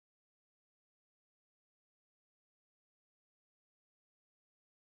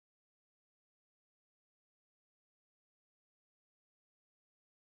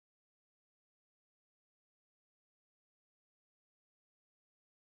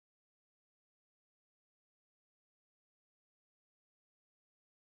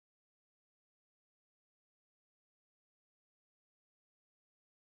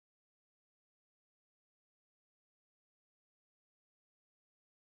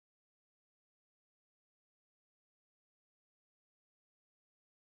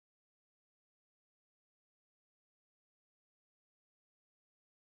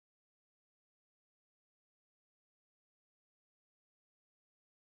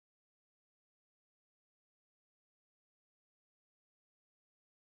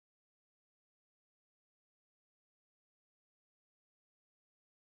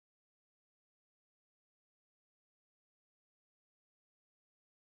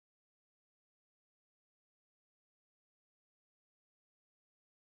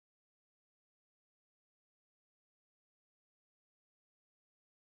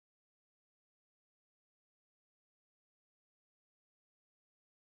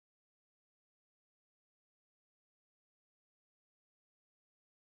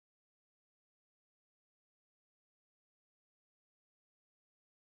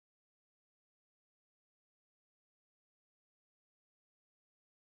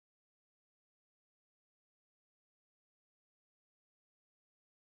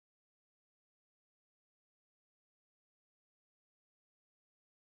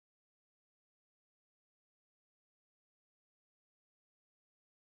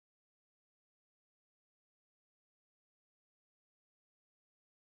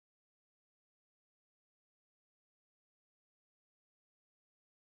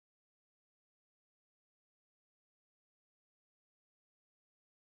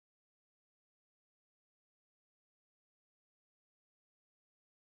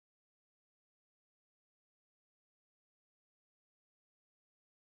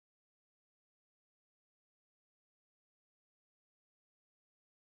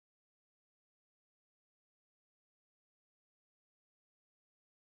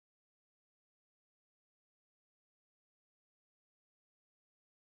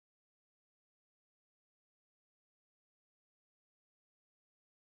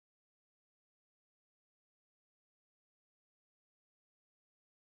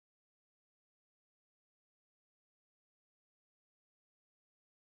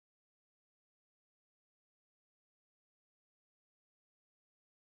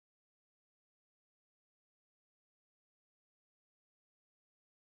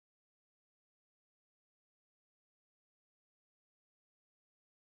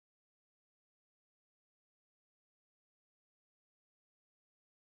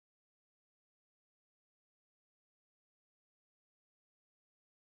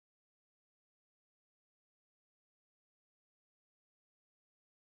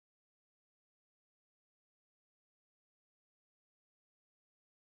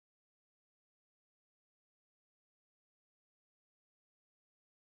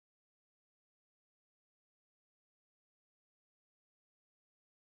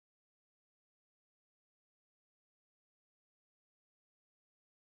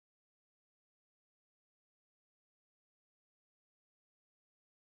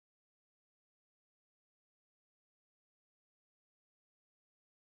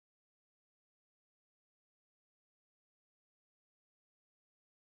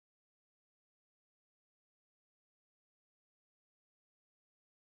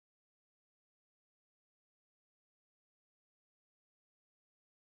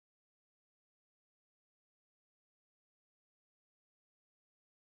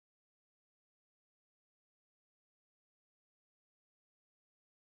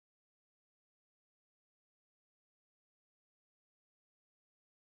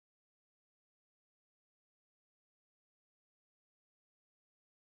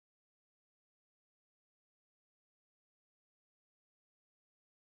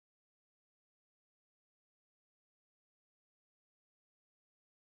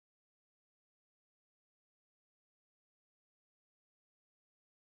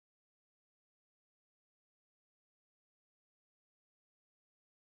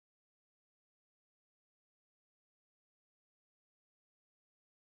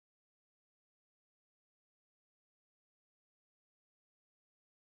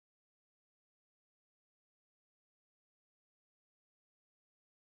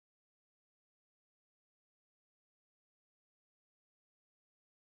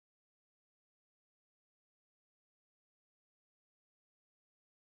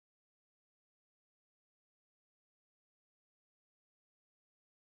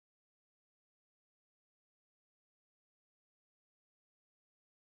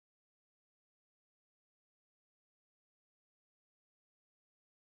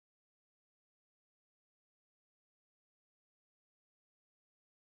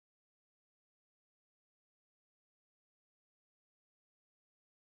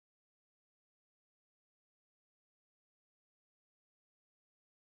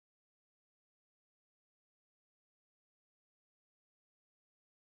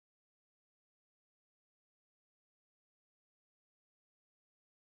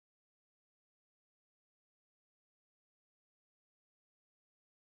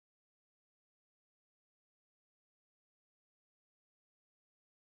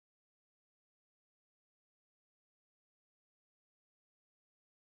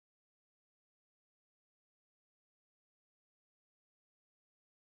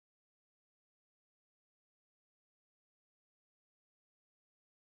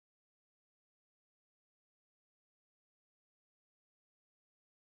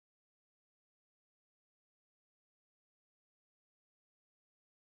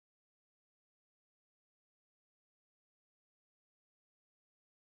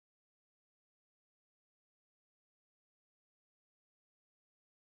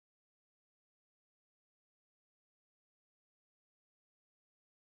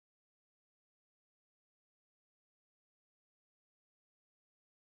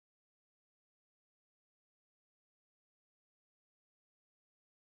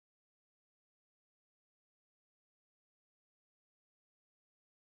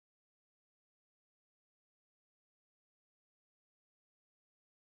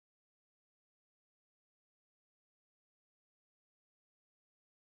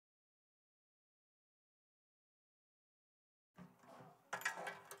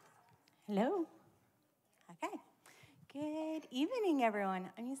Hello. Okay. Good evening, everyone.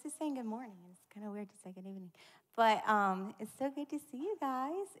 I'm used to saying good morning. It's kind of weird to say good evening. But it's so good to see you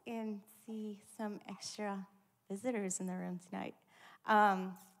guys and see some extra visitors in the room tonight.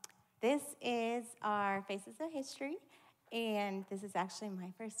 This is our Faces of History, and this is actually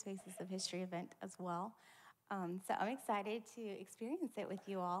my first Faces of History event as well. So I'm excited to experience it with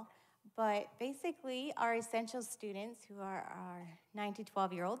you all. But basically, our essential students, who are our 9 to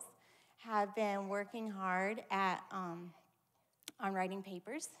 12-year-olds, have been working hard at on writing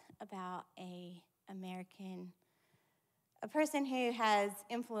papers about a person who has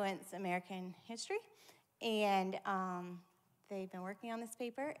influenced American history, and they've been working on this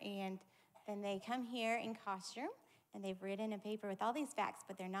paper, and then they come here in costume, and they've written a paper with all these facts,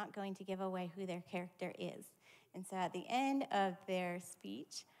 but they're not going to give away who their character is. And so at the end of their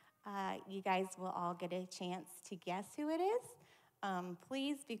speech, you guys will all get a chance to guess who it is.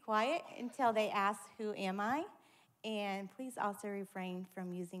 Please be quiet until they ask, "Who am I?" And please also refrain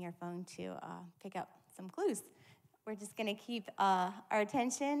from using your phone to pick up some clues. We're just going to keep our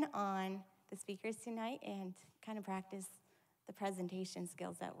attention on the speakers tonight and kind of practice the presentation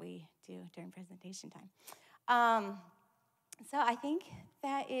skills that we do during presentation time. So I think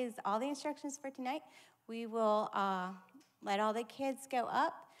that is all the instructions for tonight. We will let all the kids go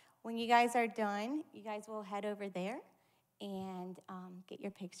up. When you guys are done, you guys will head over there and get your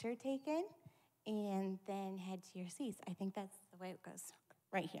picture taken, and then head to your seats. I think that's the way it goes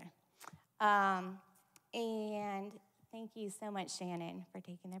right here. And thank you so much, Shannon, for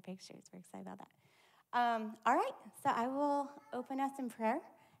taking their pictures. We're excited about that. All right, so I will open us in prayer,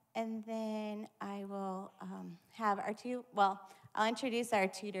 and then I will have I'll introduce our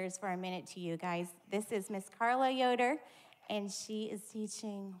tutors for a minute to you guys. This is Miss Carla Yoder, and she is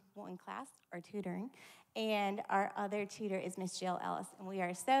teaching one class, or tutoring, and our other tutor is Miss Jill Ellis, and we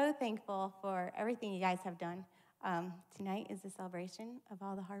are so thankful for everything you guys have done. Tonight is a celebration of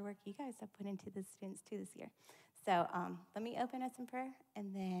all the hard work you guys have put into the students too this year. So let me open us in prayer,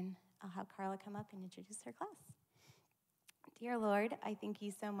 and then I'll have Carla come up and introduce her class. Dear Lord, I thank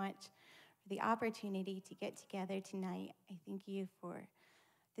you so much for the opportunity to get together tonight. I thank you for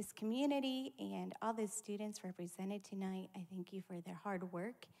this community and all the students represented tonight. I thank you for their hard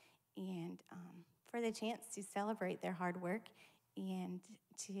work and for the chance to celebrate their hard work and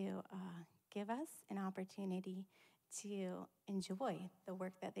to give us an opportunity to enjoy the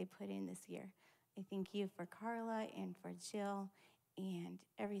work that they put in this year. I thank you for Carla and for Jill and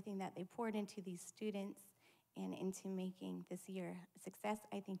everything that they poured into these students and into making this year a success.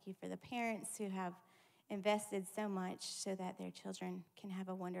 I thank you for the parents who have invested so much so that their children can have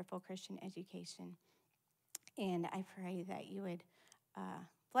a wonderful Christian education. And I pray that you would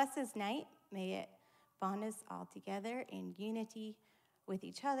bless this night. May it bond us all together in unity with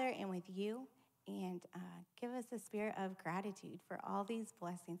each other and with you, and give us a spirit of gratitude for all these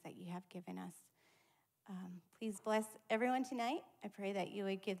blessings that you have given us. Please bless everyone tonight. I pray that you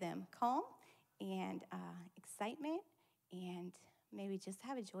would give them calm and excitement, and maybe just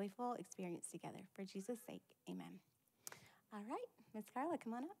have a joyful experience together. For Jesus' sake, amen. All right, Miss Carla,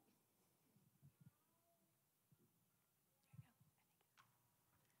 come on up.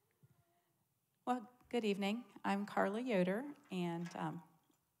 Well, good evening. I'm Carla Yoder, and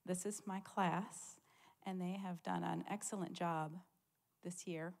this is my class, and they have done an excellent job this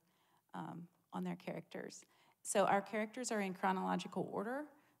year on their characters. So our characters are in chronological order.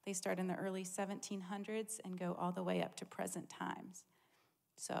 They start in the early 1700s and go all the way up to present times.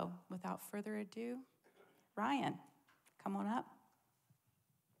 So without further ado, Ryan, come on up.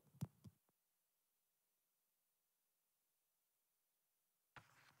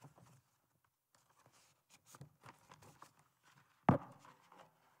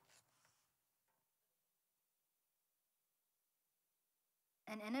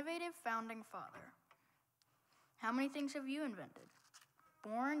 An innovative founding father. How many things have you invented?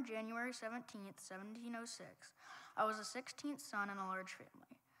 Born January 17th, 1706, I was the 16th son in a large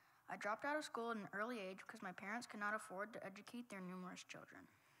family. I dropped out of school at an early age because my parents could not afford to educate their numerous children.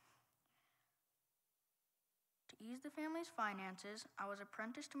 To ease the family's finances, I was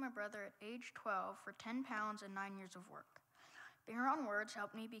apprenticed to my brother at age 12 for 10 pounds and 9 years of work. Being around words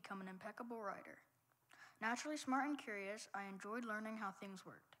helped me become an impeccable writer. Naturally smart and curious, I enjoyed learning how things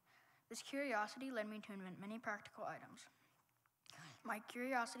worked. This curiosity led me to invent many practical items. My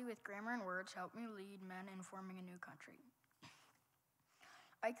curiosity with grammar and words helped me lead men in forming a new country.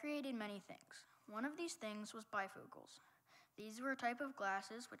 I created many things. One of these things was bifocals. These were a type of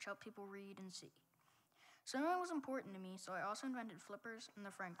glasses which helped people read and see. Swimming was important to me, so I also invented flippers and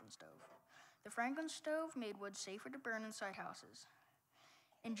the Franklin stove. The Franklin stove made wood safer to burn inside houses.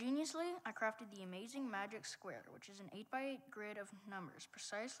 Ingeniously, I crafted the amazing magic square, which is an 8x8 grid of numbers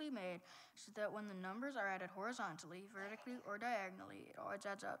precisely made so that when the numbers are added horizontally, vertically, or diagonally, it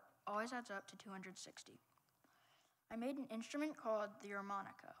always adds up to 260. I made an instrument called the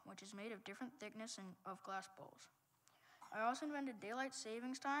harmonica, which is made of different thickness of glass bowls. I also invented daylight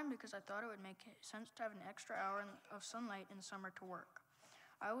savings time because I thought it would make sense to have an extra hour of sunlight in the summer to work.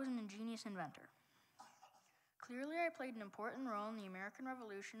 I was an ingenious inventor. Clearly, I played an important role in the American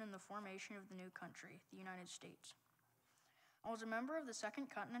Revolution and the formation of the new country, the United States. I was a member of the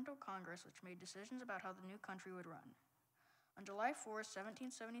Second Continental Congress, which made decisions about how the new country would run. On July 4,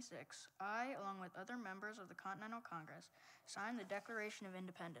 1776, I, along with other members of the Continental Congress, signed the Declaration of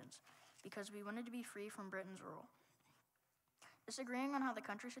Independence because we wanted to be free from Britain's rule. Disagreeing on how the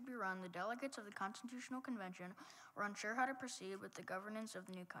country should be run, the delegates of the Constitutional Convention were unsure how to proceed with the governance of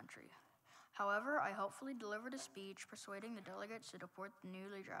the new country. However, I helpfully delivered a speech persuading the delegates to support the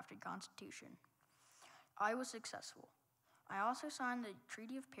newly drafted Constitution. I was successful. I also signed the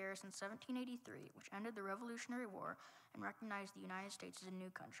Treaty of Paris in 1783, which ended the Revolutionary War and recognized the United States as a new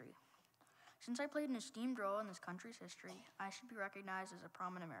country. Since I played an esteemed role in this country's history, I should be recognized as a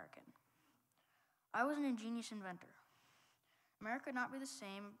prominent American. I was an ingenious inventor. America could not be the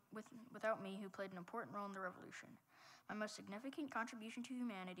same without me, who played an important role in the Revolution. My most significant contribution to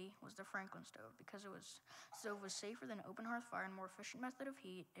humanity was the Franklin stove. Because stove was safer than an open hearth fire and more efficient method of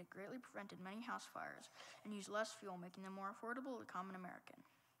heat, it greatly prevented many house fires and used less fuel, making them more affordable to the common American.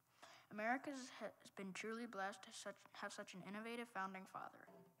 America has been truly blessed to have such an innovative founding father.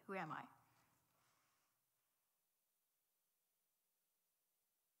 Who am I?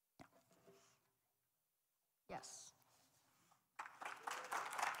 Yes.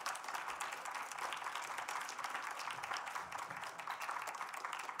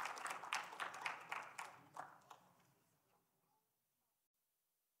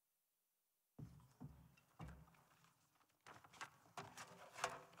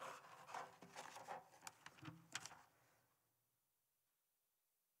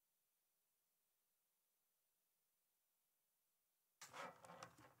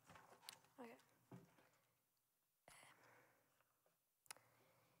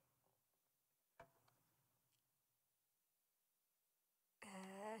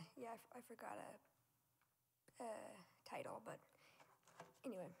 I forgot a title, but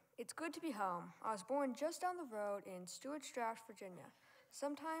anyway, it's good to be home. I was born just down the road in Stewart's Draft, Virginia,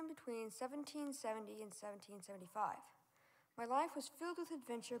 sometime between 1770 and 1775. My life was filled with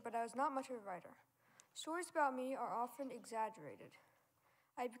adventure, but I was not much of a writer. Stories about me are often exaggerated.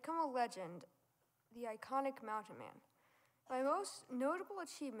 I had become a legend, the iconic mountain man. My most notable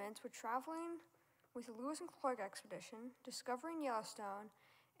achievements were traveling with the Lewis and Clark expedition, discovering Yellowstone,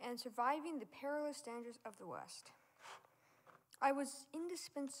 and surviving the perilous dangers of the West. I was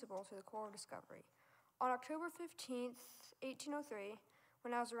indispensable to the Corps of Discovery. On October 15th, 1803,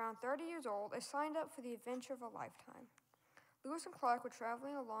 when I was around 30 years old, I signed up for the adventure of a lifetime. Lewis and Clark were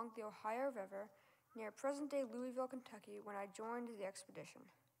traveling along the Ohio River near present-day Louisville, Kentucky, when I joined the expedition.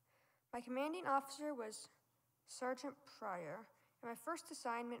 My commanding officer was Sergeant Pryor, and my first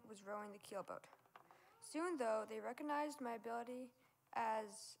assignment was rowing the keelboat. Soon, though, they recognized my ability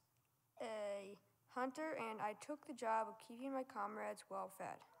as a hunter, and I took the job of keeping my comrades well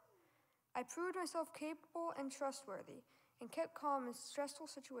fed. I proved myself capable and trustworthy, and kept calm in stressful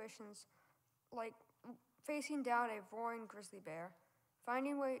situations like facing down a roaring grizzly bear,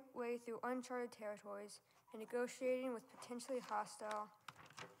 finding way through uncharted territories, and negotiating with potentially hostile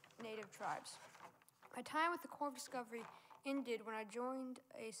native tribes. My time with the Corps of Discovery ended when I joined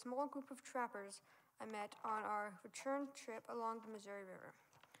a small group of trappers I met on our return trip along the Missouri River,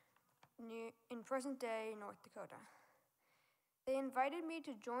 in present-day North Dakota. They invited me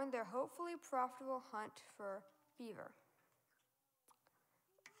to join their hopefully profitable hunt for beaver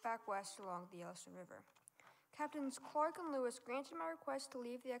back west along the Yellowstone River. Captains Clark and Lewis granted my request to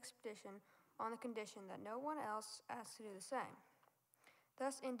leave the expedition on the condition that no one else asked to do the same.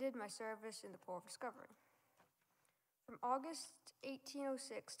 Thus ended my service in the Corps of Discovery. From August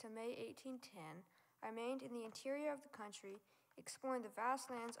 1806 to May 1810, I remained in the interior of the country, exploring the vast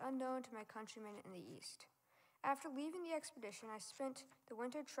lands unknown to my countrymen in the East. After leaving the expedition, I spent the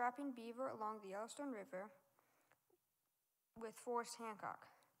winter trapping beaver along the Yellowstone River with Forrest Hancock.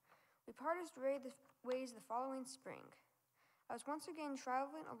 We parted ways the following spring. I was once again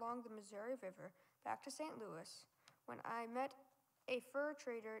traveling along the Missouri River back to St. Louis when I met a fur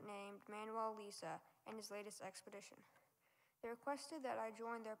trader named Manuel Lisa and his latest expedition. They requested that I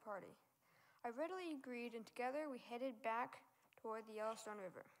join their party. I readily agreed, and together we headed back toward the Yellowstone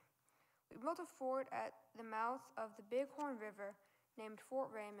River. We built a fort at the mouth of the Bighorn River named Fort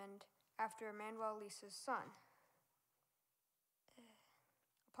Raymond after Manuel Lisa's son.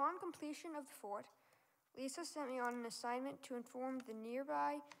 Upon completion of the fort, Lisa sent me on an assignment to inform the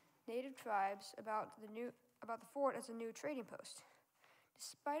nearby native tribes about the fort as a new trading post.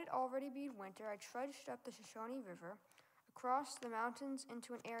 Despite it already being winter, I trudged up the Shoshone River, across the mountains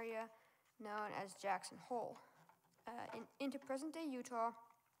into an area known as Jackson Hole, into present-day Utah,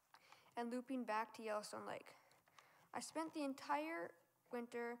 and looping back to Yellowstone Lake. I spent the entire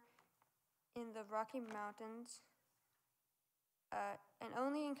winter in the Rocky Mountains and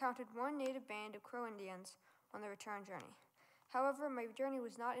only encountered one native band of Crow Indians on the return journey. However, my journey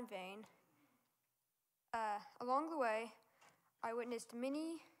was not in vain. Along the way, I witnessed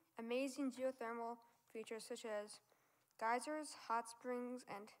many amazing geothermal features such as geysers, hot springs,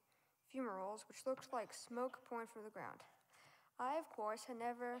 and fumaroles, which looked like smoke pouring from the ground. I, of course, had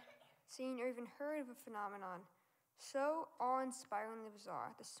never seen or even heard of a phenomenon so awe-inspiringly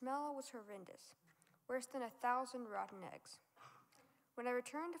bizarre. The smell was horrendous, worse than 1,000 rotten eggs. When I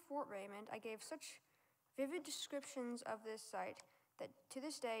returned to Fort Raymond, I gave such vivid descriptions of this site that to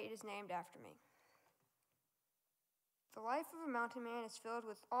this day it is named after me. The life of a mountain man is filled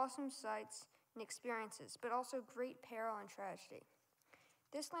with awesome sights and experiences, but also great peril and tragedy.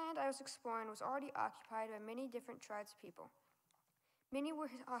 This land I was exploring was already occupied by many different tribes of people. Many were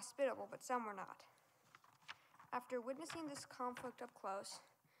hospitable, but some were not. After witnessing this conflict up close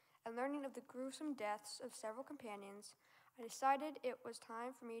and learning of the gruesome deaths of several companions, I decided it was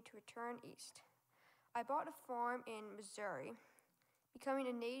time for me to return east. I bought a farm in Missouri, becoming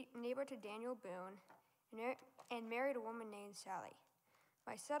a neighbor to Daniel Boone, and married a woman named Sally.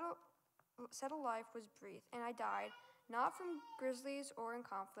 My settled life was brief, and I died not from grizzlies or in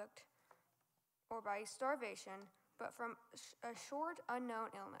conflict or by starvation, but from a short, unknown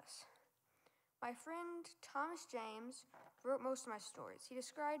illness. My friend Thomas James wrote most of my stories. He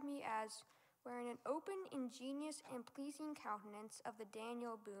described me as wearing an open, ingenious, and pleasing countenance of the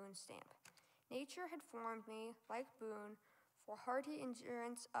Daniel Boone stamp. Nature had formed me, like Boone, for hearty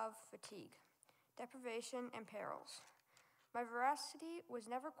endurance of fatigue, deprivation, and perils. My veracity was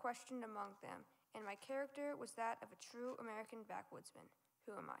never questioned among them, and my character was that of a true American backwoodsman.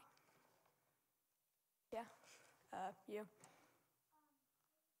 Who am I? Yeah, you.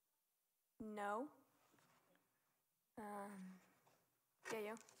 No. Yeah,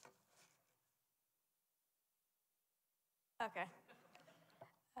 you. Okay.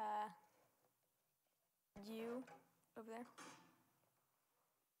 You over there.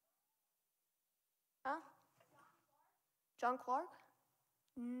 Huh? John Clark?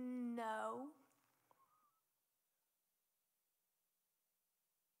 No.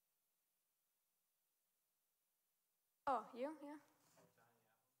 Oh, you? Yeah.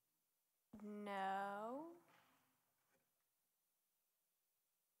 No.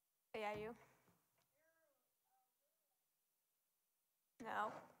 Yeah, you.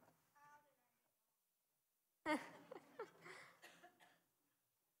 No.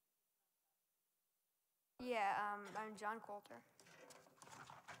 Yeah, I'm John Coulter.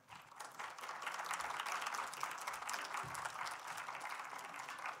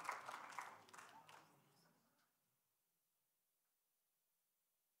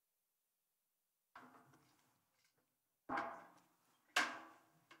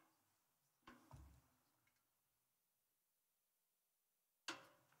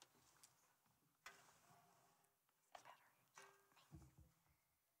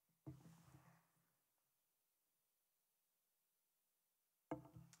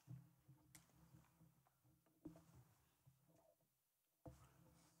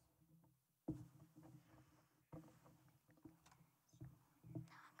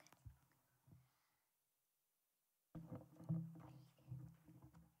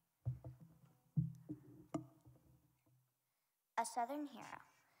 A Southern hero.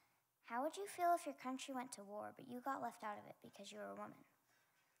 How would you feel if your country went to war, but you got left out of it because you were a woman?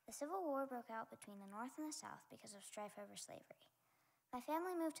 The Civil War broke out between the North and the South because of strife over slavery. My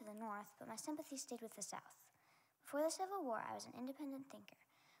family moved to the North, but my sympathy stayed with the South. Before the Civil War, I was an independent thinker,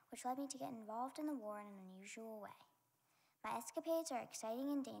 which led me to get involved in the war in an unusual way. My escapades are exciting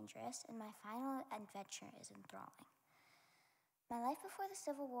and dangerous, and my final adventure is enthralling. My life before the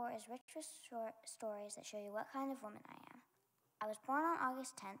Civil War is rich with stories that show you what kind of woman I am. I was born on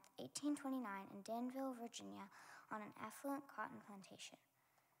August 10th, 1829 in Danville, Virginia, on an affluent cotton plantation.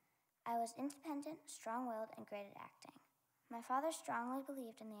 I was independent, strong-willed, and great at acting. My father strongly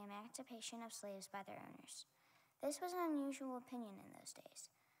believed in the emancipation of slaves by their owners. This was an unusual opinion in those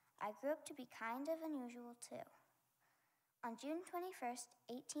days. I grew up to be kind of unusual, too. On June 21st,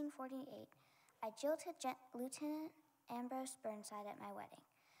 1848, I jilted Lieutenant Ambrose Burnside at my wedding.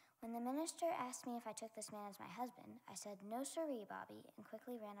 When the minister asked me if I took this man as my husband, I said, "No siree, Bobby," and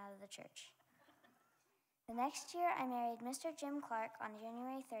quickly ran out of the church. The next year, I married Mr. Jim Clark on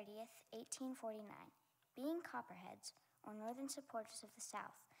January 30th, 1849. Being Copperheads, or Northern supporters of the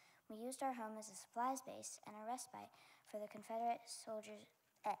South, we used our home as a supplies base and a respite for the Confederate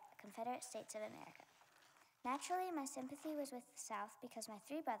States of America. Naturally, my sympathy was with the South because my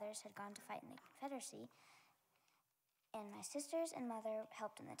 3 brothers had gone to fight in the Confederacy, and my sisters and mother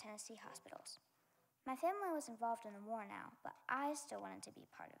helped in the Tennessee hospitals. My family was involved in the war now, but I still wanted to be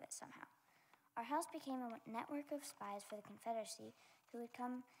part of it somehow. Our house became a network of spies for the Confederacy who would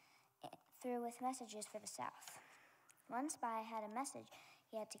come through with messages for the South. One spy had a message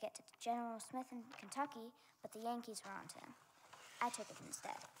he had to get to General Smith in Kentucky, but the Yankees were onto him. I took it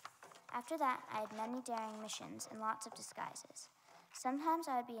instead. After that, I had many daring missions and lots of disguises. Sometimes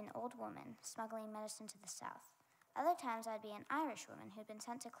I would be an old woman smuggling medicine to the South. Other times I'd be an Irish woman who'd been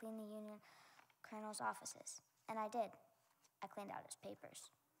sent to clean the Union colonel's offices. And I did. I cleaned out his papers.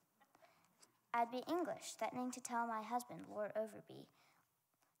 I'd be English, threatening to tell my husband, Lord Overby,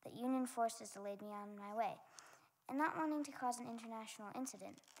 that Union forces delayed me on my way. And not wanting to cause an international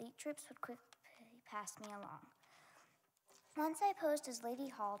incident, the troops would quickly pass me along. Once I posed as Lady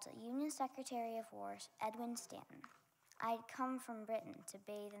Hall to Union Secretary of War Edwin Stanton. I'd come from Britain to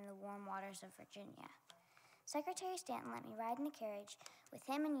bathe in the warm waters of Virginia. Secretary Stanton let me ride in a carriage with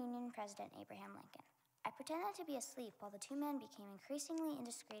him and Union President Abraham Lincoln. I pretended to be asleep while the 2 men became increasingly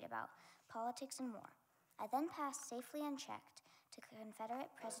indiscreet about politics and war. I then passed safely unchecked to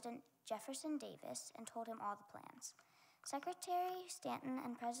Confederate President Jefferson Davis and told him all the plans. Secretary Stanton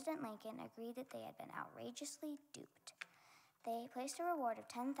and President Lincoln agreed that they had been outrageously duped. They placed a reward of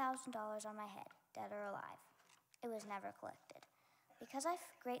 $10,000 on my head, dead or alive. It was never collected. Because I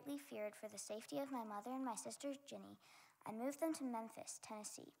greatly feared for the safety of my mother and my sister Ginny, I moved them to Memphis,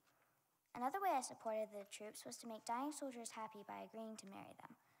 Tennessee. Another way I supported the troops was to make dying soldiers happy by agreeing to marry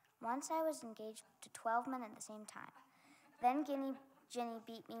them. Once I was engaged to 12 men at the same time. Then Ginny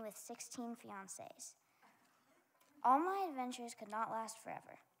beat me with 16 fiancés. All my adventures could not last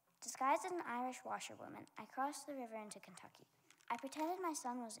forever. Disguised as an Irish washerwoman, I crossed the river into Kentucky. I pretended my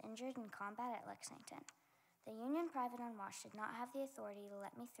son was injured in combat at Lexington. The Union private on watch did not have the authority to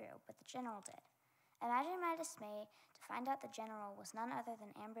let me through, but the general did. Imagine my dismay to find out the general was none other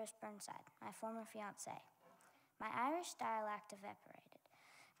than Ambrose Burnside, my former fiancé. My Irish dialect evaporated.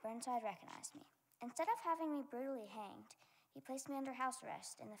 Burnside recognized me. Instead of having me brutally hanged, he placed me under house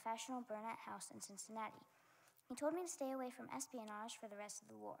arrest in the fashionable Burnett House in Cincinnati. He told me to stay away from espionage for the rest of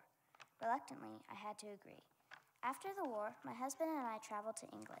the war. Reluctantly, I had to agree. After the war, my husband and I traveled to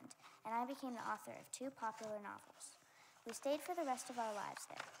England, and I became the author of 2 popular novels. We stayed for the rest of our lives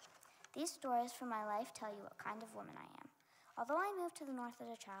there. These stories from my life tell you what kind of woman I am. Although I moved to the North as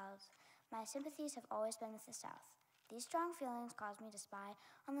a child, my sympathies have always been with the South. These strong feelings caused me to spy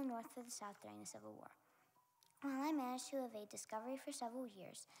on the North for the South during the Civil War. While I managed to evade discovery for several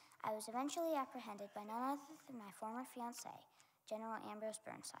years, I was eventually apprehended by none other than my former fiancé, General Ambrose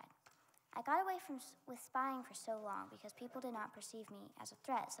Burnside. I got away with spying for so long because people did not perceive me as a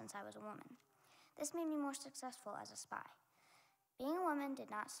threat since I was a woman. This made me more successful as a spy. Being a woman did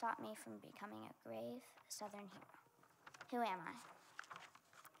not stop me from becoming a brave Southern hero. Who am I?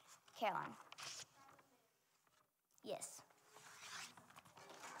 Caroline. Yes.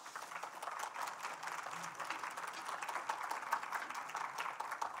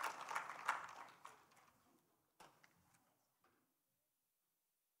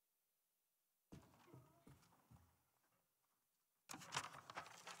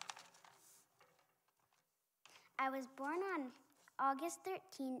 I was born on August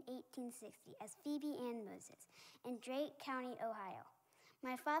 13, 1860, as Phoebe Ann Moses in Drake County, Ohio.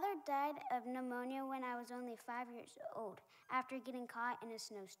 My father died of pneumonia when I was only 5 years old after getting caught in a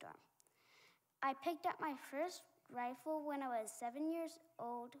snowstorm. I picked up my first rifle when I was 7 years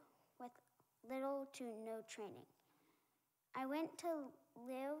old with little to no training. I went to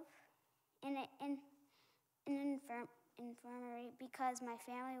live in an infirmary because my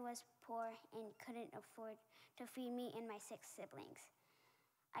family was poor and couldn't afford to feed me and my 6 siblings.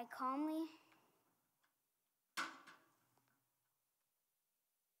 I calmly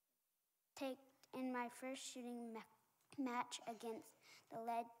took in my first shooting match against the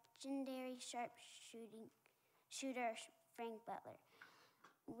legendary shooter Frank Butler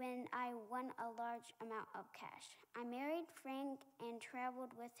when I won a large amount of cash. I married Frank and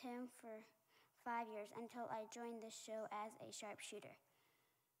traveled with him for 5 years until I joined the show as a sharpshooter.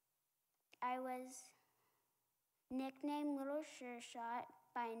 I was nicknamed Little Sure Shot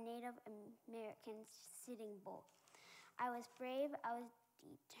by Native Americans Sitting Bull. I was brave, I was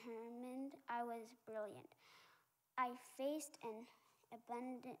determined, I was brilliant. I faced an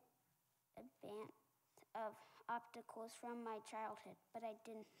abundant of obstacles from my childhood, but I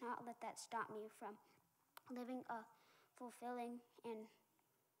did not let that stop me from living a fulfilling and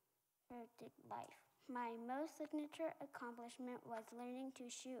perfect life. My most signature accomplishment was learning to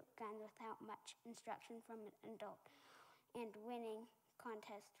shoot guns without much instruction from an adult and winning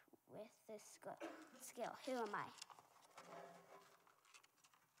contests with this skill. Who am I?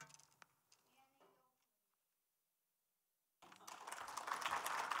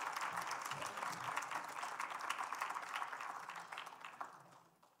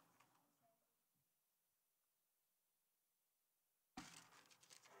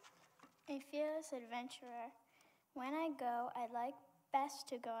 A fearless adventurer. When I go, I like best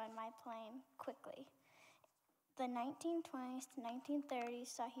to go in my plane quickly. The 1920s to 1930s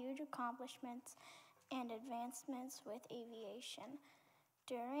saw huge accomplishments and advancements with aviation.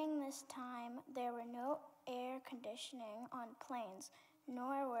 During this time, there were no air conditioning on planes,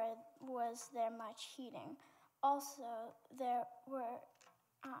 nor was there much heating. Also, there were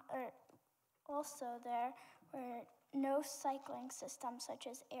no cycling systems such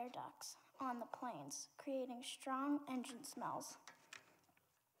as air ducts on the planes, creating strong engine smells.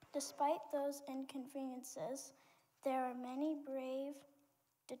 Despite those inconveniences, there are many brave,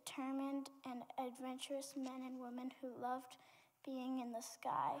 determined, and adventurous men and women who loved being in the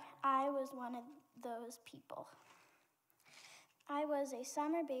sky. I was one of those people. I was a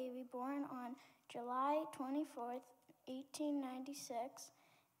summer baby born on July 24th, 1896,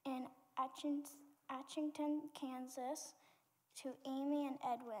 in Atchington, Kansas, to Amy and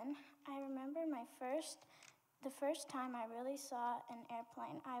Edwin. I remember the first time I really saw an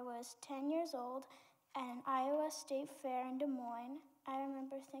airplane. I was 10 years old at an Iowa State Fair in Des Moines. I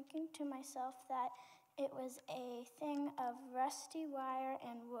remember thinking to myself that it was a thing of rusty wire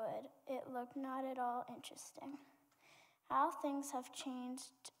and wood. It looked not at all interesting. How things have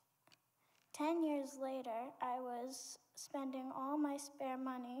changed. 10 years later, I was spending all my spare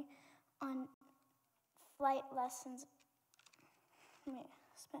money on flight lessons,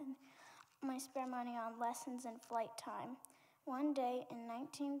 spend my spare money on lessons and flight time. One day in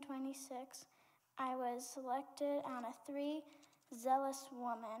 1926, I was selected on a 3 Zealous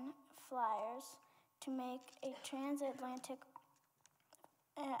Woman flyers to make a transatlantic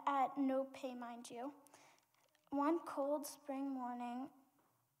at no pay, mind you. One cold spring morning,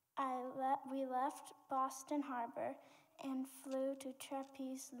 we left Boston Harbor and flew to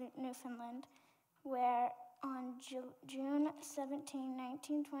Trapeze, Newfoundland, where on June 17,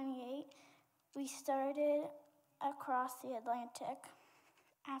 1928, we started across the Atlantic.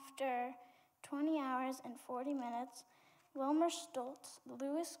 After 20 hours and 40 minutes, Wilmer Stoltz,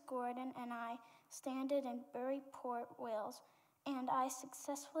 Lewis Gordon, and I landed in Buryport, Wales, and I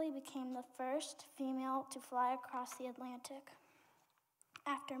successfully became the first female to fly across the Atlantic.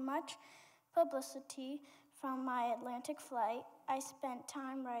 After much publicity from my Atlantic flight, I spent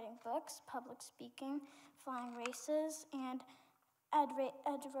time writing books, public speaking, flying races, and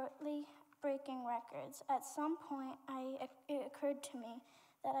adroitly breaking records. At some point, it occurred to me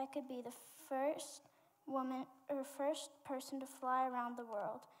that I could be the first person to fly around the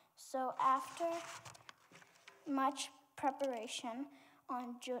world. So after much preparation,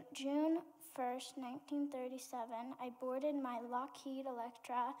 on June 1st, 1937, I boarded my Lockheed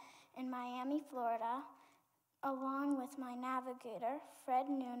Electra in Miami, Florida, along with my navigator, Fred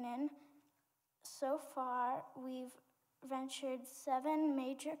Noonan. So far, we've ventured 7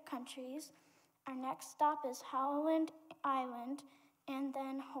 major countries. Our next stop is Howland Island, and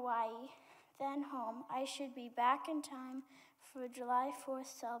then Hawaii, then home. I should be back in time for July 4th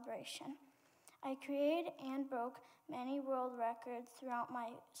celebration. I created and broke many world records throughout my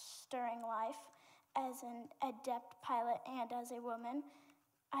stirring life as an adept pilot and as a woman.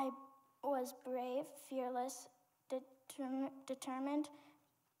 I was brave, fearless, determined,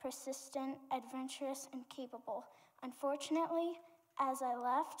 persistent, adventurous, and capable. Unfortunately, as I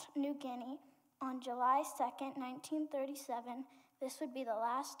left New Guinea on July 2nd, 1937, this would be the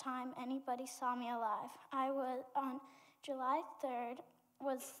last time anybody saw me alive. On July 3rd,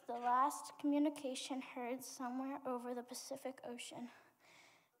 was the last communication heard somewhere over the Pacific Ocean.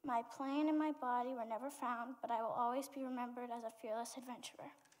 My plane and my body were never found, but I will always be remembered as a fearless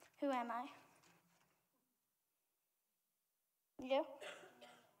adventurer. Who am I? You?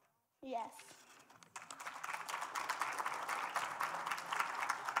 Yes.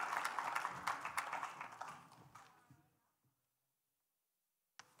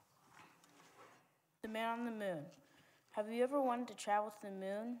 The Man on the Moon. Have you ever wanted to travel to the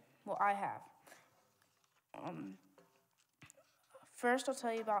moon? Well, I have. First, I'll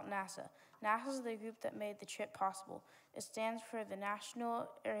tell you about NASA. NASA is the group that made the trip possible. It stands for the National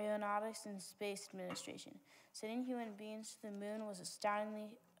Aeronautics and Space Administration. Sending human beings to the moon was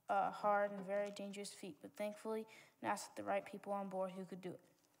astoundingly hard and very dangerous feat, but thankfully, NASA had the right people on board who could do it.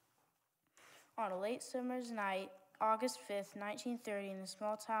 On a late summer's night, August 5th, 1930, in the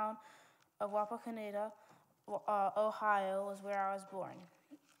small town of Wapakoneta, Ohio, was where I was born.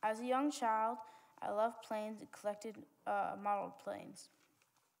 As a young child, I loved planes and collected modeled planes.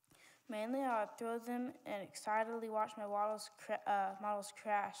 Mainly, I would throw them and excitedly watch my models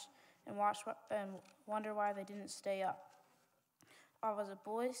crash and wonder why they didn't stay up. I was a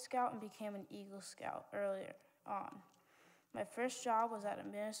Boy Scout and became an Eagle Scout earlier on. My first job was at a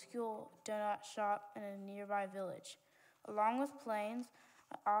minuscule donut shop in a nearby village. Along with planes,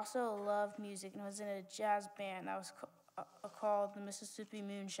 I also loved music and was in a jazz band that was called the Mississippi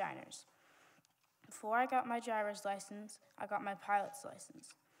Moonshiners. Before I got my driver's license, I got my pilot's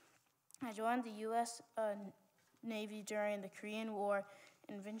license. I joined the U.S. Navy during the Korean War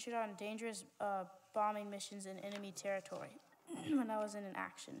and ventured on dangerous bombing missions in enemy territory when I was in an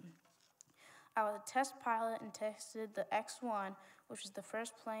action. I was a test pilot and tested the X-1, which was the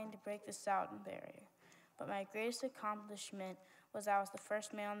first plane to break the sound barrier. But my greatest accomplishment was I was the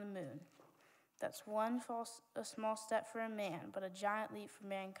first man on the moon. That's a small step for a man, but a giant leap for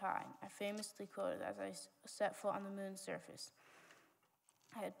mankind, I famously quoted as I set foot on the moon's surface.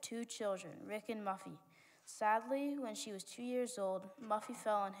 I had 2 children, Rick and Muffy. Sadly, when she was 2 years old, Muffy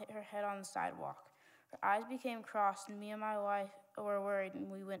fell and hit her head on the sidewalk. Her eyes became crossed, and me and my wife were worried, and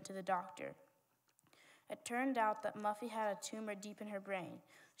we went to the doctor. It turned out that Muffy had a tumor deep in her brain.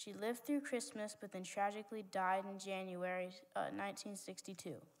 She lived through Christmas, but then tragically died in January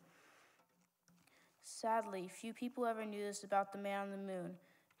 1962. Sadly, few people ever knew this about the man on the moon,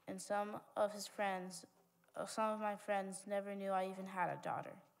 and some of my friends never knew I even had a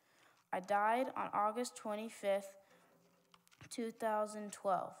daughter. I died on August 25th,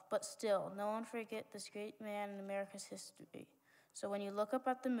 2012, but still, no one forget this great man in America's history. So when you look up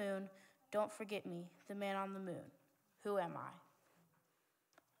at the moon, don't forget me, the man on the moon. Who am I?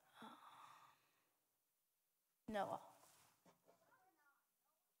 Noah.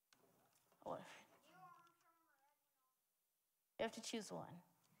 What? You have to choose one.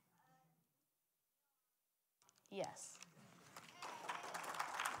 Yes.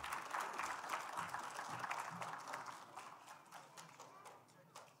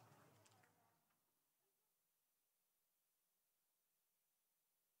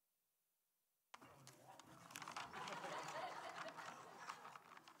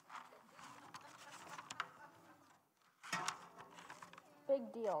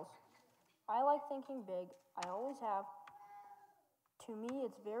 Big deals. I like thinking big. I always have. To me,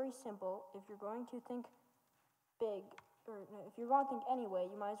 it's very simple. If you're going to think big, or if you're going to think anyway,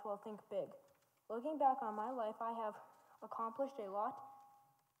 you might as well think big. Looking back on my life, I have accomplished a lot,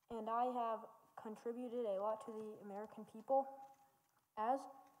 and I have contributed a lot to the American people, as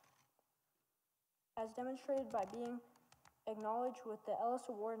demonstrated by being acknowledged with the Ellis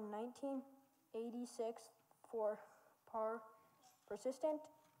Award in 1986 for persistent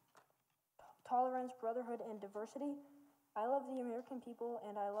tolerance, brotherhood, and diversity. I love the American people,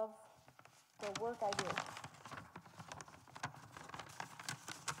 and I love the work I do.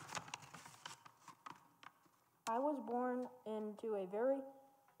 I was born into a very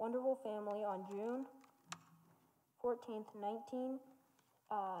wonderful family on June 14th,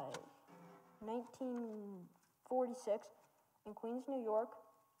 1946 in Queens, New York.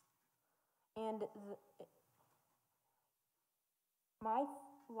 And my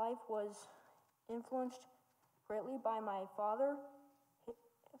life was influenced greatly by my father,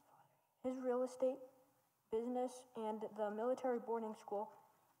 his real estate business, and the military boarding school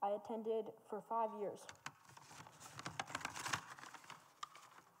I attended for 5 years.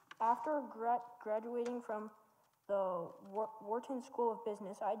 After graduating from the Wharton School of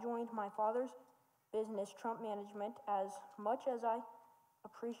Business, I joined my father's business, Trump Management. As much as I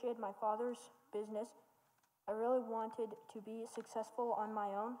appreciated my father's business, I really wanted to be successful on my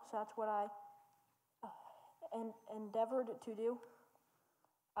own, so that's what I endeavored to do.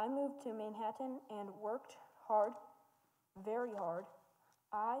 I moved to Manhattan and worked hard, very hard.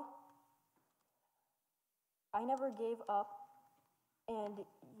 I never gave up, and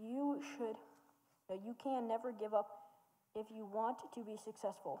you can never give up if you want to be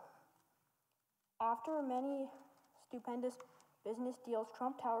successful. After many stupendous business deals,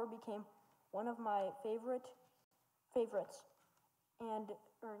 Trump Tower became one of my favorites, and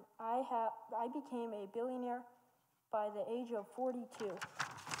I became a billionaire by the age of 42.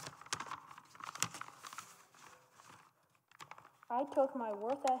 I took my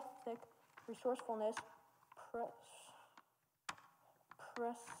work ethic, resourcefulness,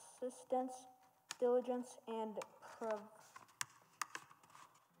 persistence, diligence, and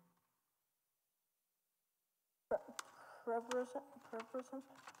preparation,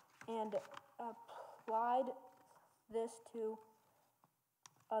 and applied this to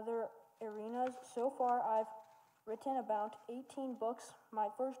other arenas. So far, I've written about 18 books. My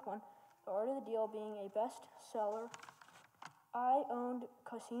first one, The Art of the Deal, being a bestseller. I owned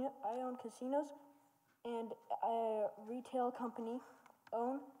casinos and a retail company,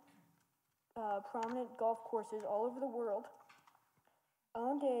 owned prominent golf courses all over the world,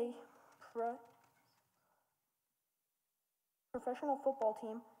 owned a professional football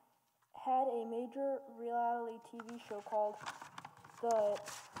team, had a major reality TV show called The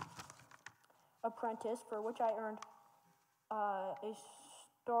Apprentice, for which I earned a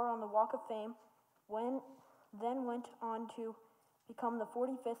star on the Walk of Fame, then went on to become the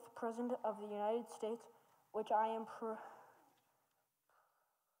 45th President of the United States, which I am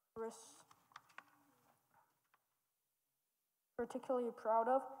particularly proud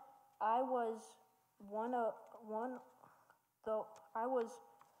of. I was the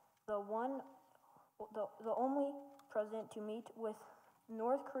only president to meet with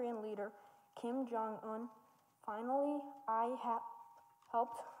North Korean leader Kim Jong-un. Finally, I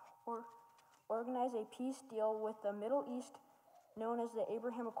helped organize a peace deal with the Middle East known as the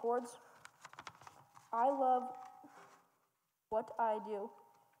Abraham Accords. I love what I do.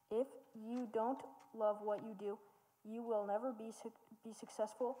 If you don't love what you do, you will never be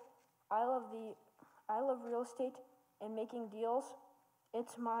successful. I love real estate and making deals.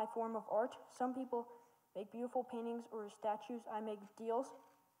 It's my form of art. Some people make beautiful paintings or statues. I make deals,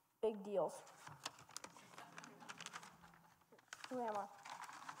 big deals. Who am I?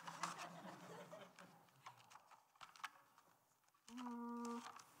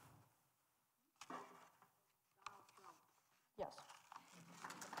 Yes.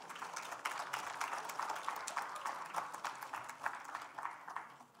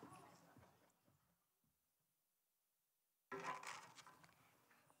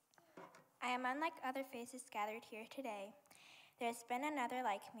 I am unlike other faces gathered here today. There has been another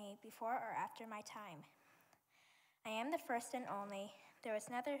like me before or after my time. I am the first and only. There was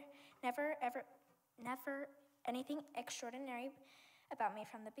never anything extraordinary about me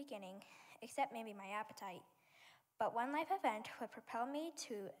from the beginning, except maybe my appetite. But one life event would propel me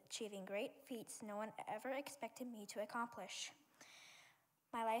to achieving great feats no one ever expected me to accomplish.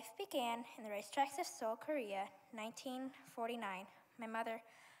 My life began in the racetracks of Seoul, Korea, 1949. My mother,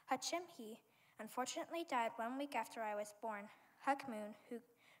 Chim-hee, unfortunately died 1 week after I was born. Moon, who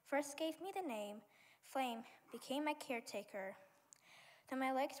first gave me the name Flame, became my caretaker. Though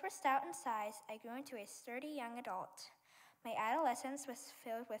my legs were stout in size, I grew into a sturdy young adult. My adolescence was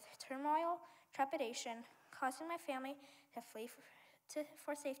filled with turmoil, trepidation, causing my family to flee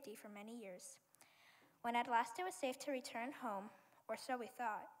for safety for many years. When at last it was safe to return home, or so we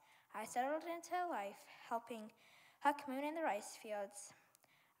thought, I settled into life helping Moon in the rice fields.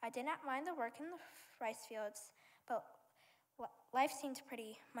 I did not mind the work in the rice fields, but life seemed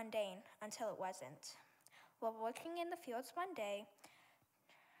pretty mundane until it wasn't. While working in the fields one day,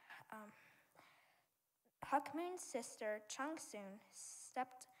 Moon's sister, Chung-soon,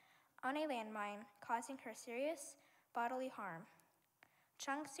 stepped on a landmine, causing her serious bodily harm.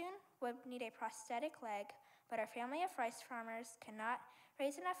 Chung-soon would need a prosthetic leg, but our family of rice farmers could not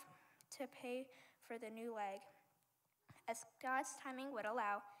raise enough to pay for the new leg. As God's timing would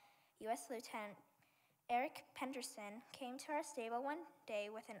allow, U.S. Lieutenant Eric Penderson came to our stable one day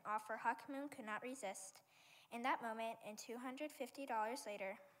with an offer Moon could not resist. In that moment, and $250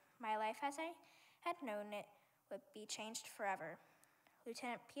 later, my life as I had known it would be changed forever.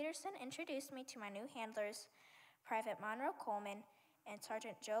 Lieutenant Peterson introduced me to my new handlers, Private Monroe Coleman and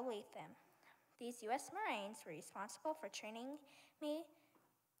Sergeant Joe Latham. These U.S. Marines were responsible for training me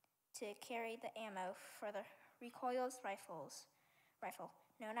to carry the ammo for the recoilless rifle,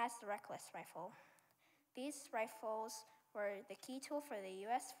 known as the Reckless Rifle. These rifles were the key tool for the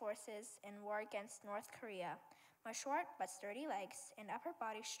U.S. forces in war against North Korea. My short but sturdy legs and upper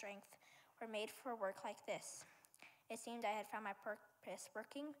body strength were made for work like this. It seemed I had found my purpose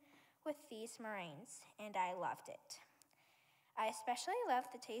working with these Marines, and I loved it. I especially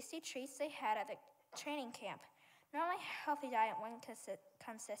loved the tasty treats they had at the training camp. Normally, a healthy diet wouldn't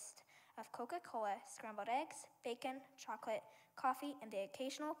consist of Coca-Cola, scrambled eggs, bacon, chocolate, coffee, and the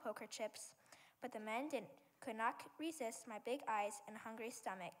occasional poker chips, but the men could not resist my big eyes and hungry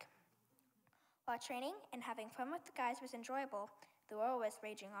stomach. While training and having fun with the guys was enjoyable, the war was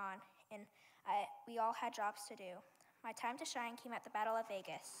raging on, and we all had jobs to do. My time to shine came at the Battle of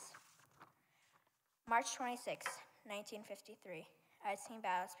Vegas. March 26, 1953. I had seen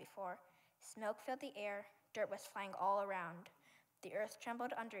battles before. Smoke filled the air, dirt was flying all around. The earth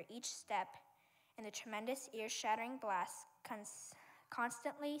trembled under each step, and the tremendous ear-shattering blasts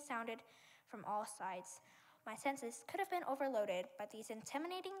constantly sounded from all sides. My senses could have been overloaded, but these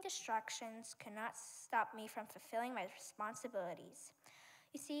intimidating distractions could not stop me from fulfilling my responsibilities.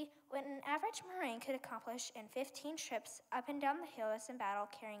 You see, what an average Marine could accomplish in 15 trips up and down the hills in battle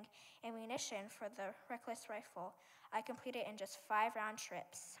carrying ammunition for the reckless rifle, I completed in just 5 round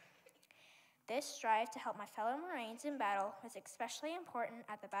trips. This drive to help my fellow Marines in battle was especially important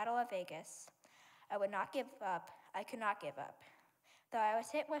at the Battle of Vegas. I would not give up. I could not give up. Though I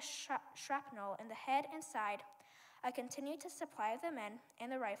was hit with shrapnel in the head and side, I continued to supply the men and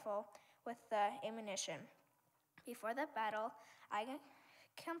the rifle with the ammunition. Before the battle, I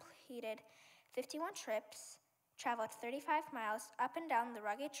completed 51 trips, traveled 35 miles up and down the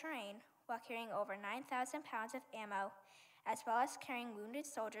rugged terrain while carrying over 9,000 pounds of ammo, as well as carrying wounded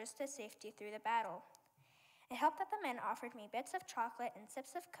soldiers to safety through the battle. It helped that the men offered me bits of chocolate and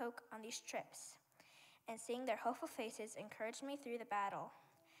sips of Coke on these trips, and seeing their hopeful faces encouraged me through the battle.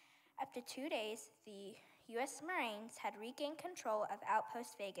 After 2 days, the U.S. Marines had regained control of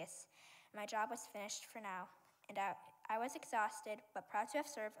Outpost Vegas. My job was finished for now, and I was exhausted but proud to have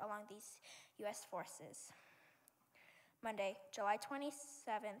served along these U.S. forces. Monday, July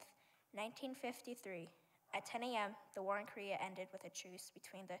 27th, 1953. At 10 a.m., the war in Korea ended with a truce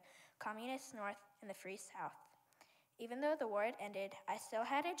between the Communist North and the Free South. Even though the war had ended, I still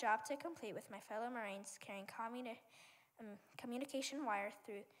had a job to complete with my fellow Marines carrying communication wire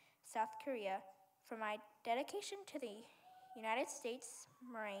through South Korea. For my dedication to the United States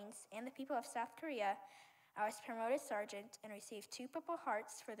Marines and the people of South Korea, I was promoted sergeant and received 2 Purple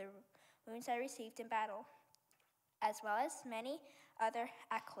Hearts for the wounds I received in battle, as well as many other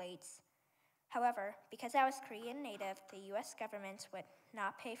accolades. However, because I was Korean native, the U.S. government would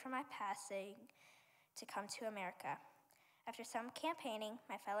not pay for my passing to come to America. After some campaigning,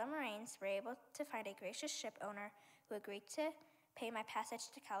 my fellow Marines were able to find a gracious ship owner who agreed to pay my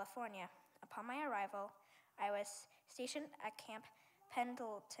passage to California. Upon my arrival, I was stationed at Camp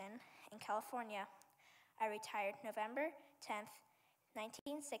Pendleton in California. I retired November 10th,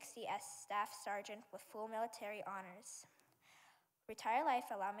 1960 as Staff Sergeant with full military honors. Retired life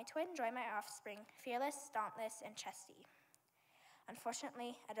allowed me to enjoy my offspring, fearless, dauntless, and chesty.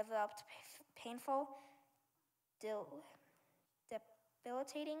 Unfortunately, I developed painful,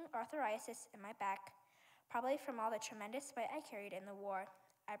 debilitating arthritis in my back, probably from all the tremendous weight I carried in the war.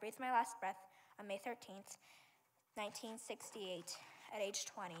 I breathed my last breath on May 13th, 1968, at age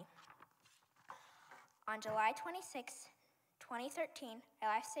 20. On July 26, 2013, a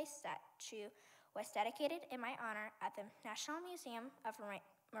life-size statue was dedicated in my honor at the National Museum of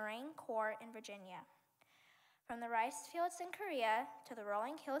Marine Corps in Virginia. From the rice fields in Korea to the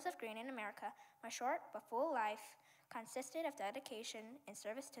rolling hills of green in America, my short but full life consisted of dedication and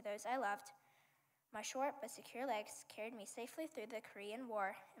service to those I loved. My short but secure legs carried me safely through the Korean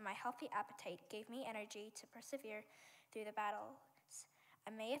War, and my healthy appetite gave me energy to persevere through the battles.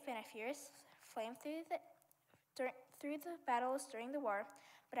 I may have been a fierce flame through the battles during the war,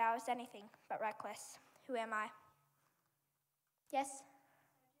 but I was anything but reckless. Who am I? Yes?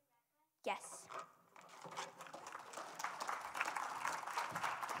 Yes.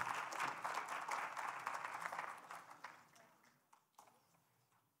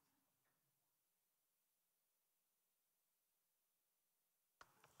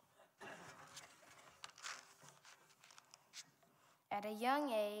 At a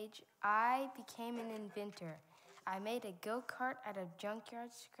young age, I became an inventor. I made a go-kart out of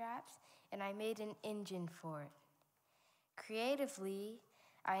junkyard scraps, and I made an engine for it. Creatively,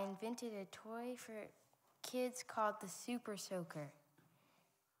 I invented a toy for kids called the Super Soaker.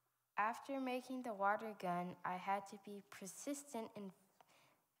 After making the water gun, I had to be persistent in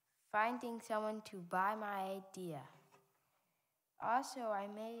finding someone to buy my idea. Also, I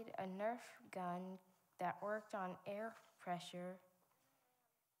made a Nerf gun that worked on air pressure.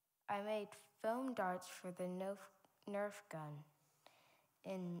 I made foam darts for the Nerf gun.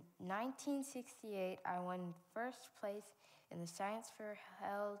 In 1968, I won first place in the science fair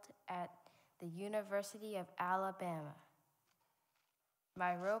held at the University of Alabama.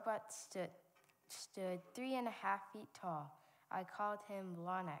 My robot stood 3.5 feet tall. I called him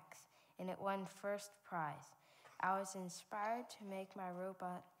Lonex, and it won first prize. I was inspired to make my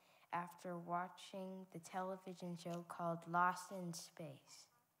robot after watching the television show called Lost in Space.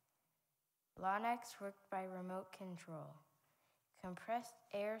 Lonex worked by remote control. Compressed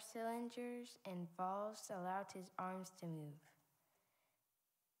air cylinders and valves allowed his arms to move.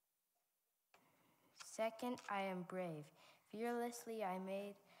 Second, I am brave. Fearlessly, I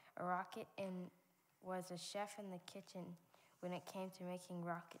made a rocket and was a chef in the kitchen when it came to making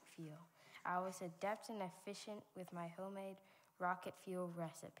rocket fuel. I was adept and efficient with my homemade rocket fuel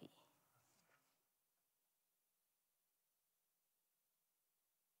recipe.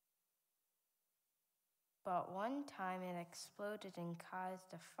 But one time it exploded and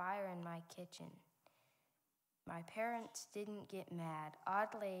caused a fire in my kitchen. My parents didn't get mad.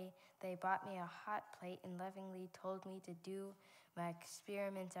 Oddly, they bought me a hot plate and lovingly told me to do my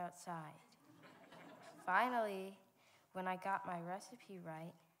experiments outside. Finally, when I got my recipe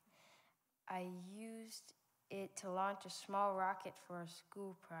right, I used it to launch a small rocket for a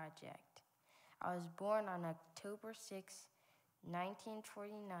school project. I was born on October 6,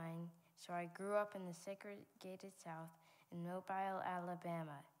 1949, so I grew up in the segregated South in Mobile,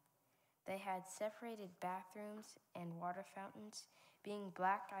 Alabama. They had separated bathrooms and water fountains. Being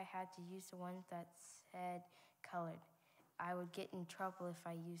black, I had to use the one that said colored. I would get in trouble if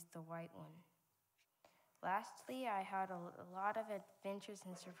I used the white one. Lastly, I had a lot of adventures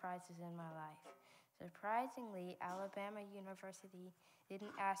and surprises in my life. Surprisingly, Alabama University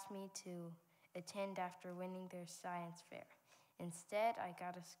didn't ask me to attend after winning their science fair. Instead, I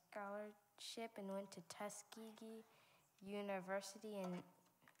got a scholarship and went to Tuskegee University in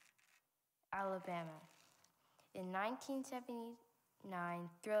Alabama. In 1979,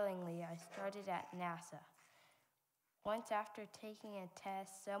 thrillingly, I started at NASA. Once after taking a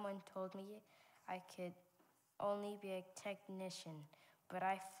test, someone told me I could only be a technician, but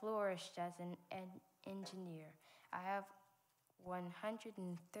I flourished as an engineer. I have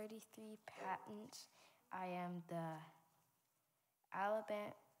 133 patents. I am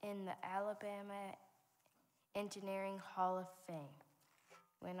in the Alabama Engineering Hall of Fame.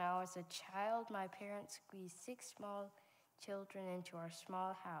 When I was a child, my parents squeezed 6 small children into our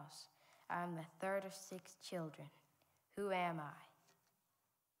small house. I am the third of 6 children. Who am I?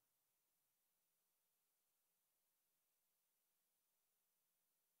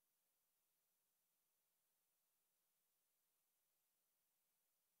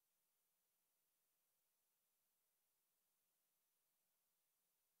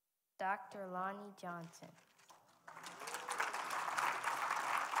 Dr. Lonnie Johnson.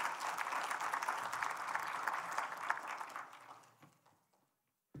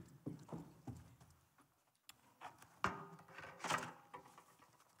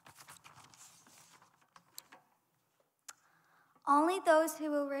 Only those who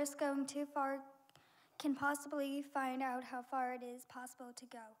will risk going too far can possibly find out how far it is possible to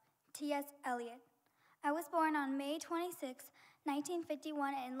go. T.S. Eliot. I was born on May 26,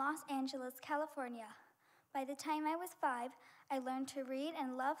 1951 in Los Angeles, California. By the time I was 5, I learned to read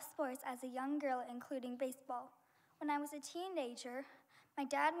and love sports as a young girl, including baseball. When I was a teenager, my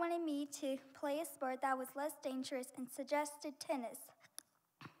dad wanted me to play a sport that was less dangerous and suggested tennis.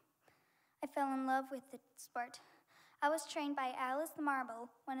 I fell in love with the sport. I was trained by Alice Marble,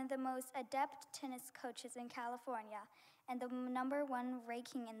 one of the most adept tennis coaches in California and the #1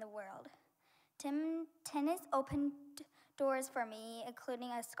 ranking in the world. Tennis opened doors for me,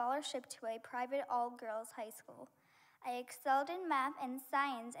 including a scholarship to a private all-girls high school. I excelled in math and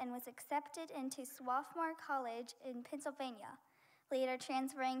science and was accepted into Swarthmore College in Pennsylvania, later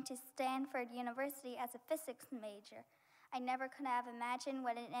transferring to Stanford University as a physics major. I never could have imagined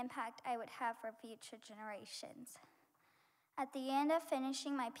what an impact I would have for future generations. At the end of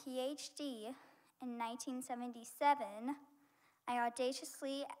finishing my PhD in 1977, I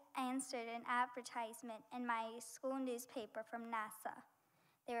audaciously answered an advertisement in my school newspaper from NASA.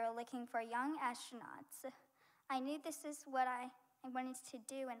 They were looking for young astronauts. I knew this is what I wanted to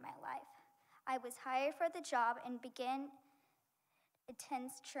do in my life. I was hired for the job and began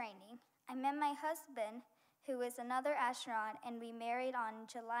intense training. I met my husband, who was another astronaut, and we married on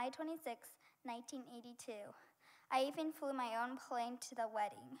July 26, 1982. I even flew my own plane to the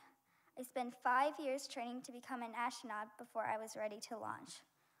wedding. I spent 5 years training to become an astronaut before I was ready to launch.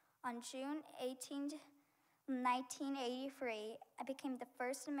 On June 18, 1983, I became the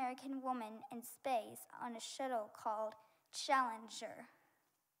first American woman in space on a shuttle called Challenger.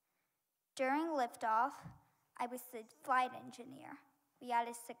 During liftoff, I was the flight engineer. We had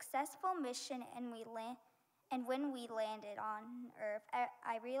a successful mission and when we landed on Earth,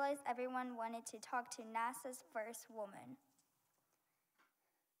 I realized everyone wanted to talk to NASA's first woman.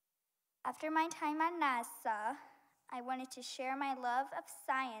 After my time at NASA, I wanted to share my love of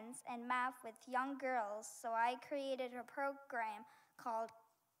science and math with young girls, so I created a program called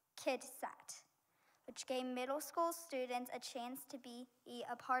KidSat, which gave middle school students a chance to be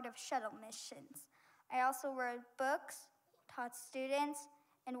a part of shuttle missions. I also wrote books, taught students,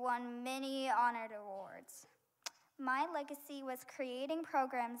 and won many honored awards. My legacy was creating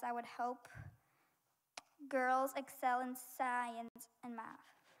programs that would help girls excel in science and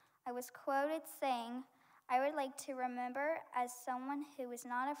math. I was quoted saying, "I would like to remember as someone who was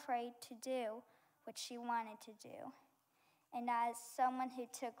not afraid to do what she wanted to do, and as someone who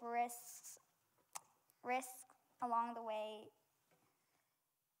took risks along the way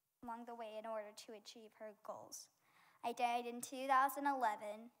in order to achieve her goals." I died in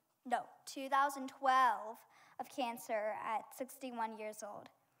 2012 of cancer at 61 years old.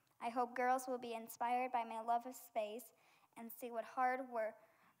 I hope girls will be inspired by my love of space and see what hard work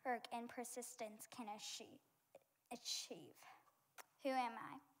and persistence can achieve. Who am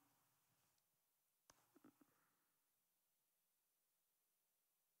I?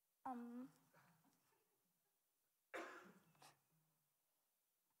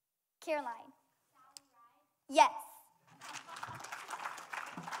 Caroline. Yes.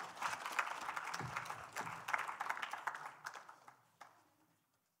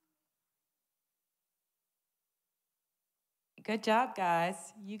 Good job,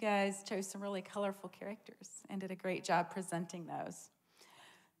 guys. You guys chose some really colorful characters and did a great job presenting those.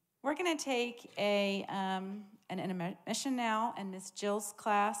 We're going to take an intermission now, and Miss Jill's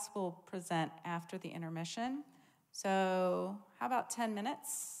class will present after the intermission. So how about 10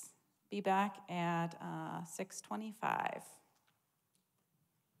 minutes? Be back at 6:25.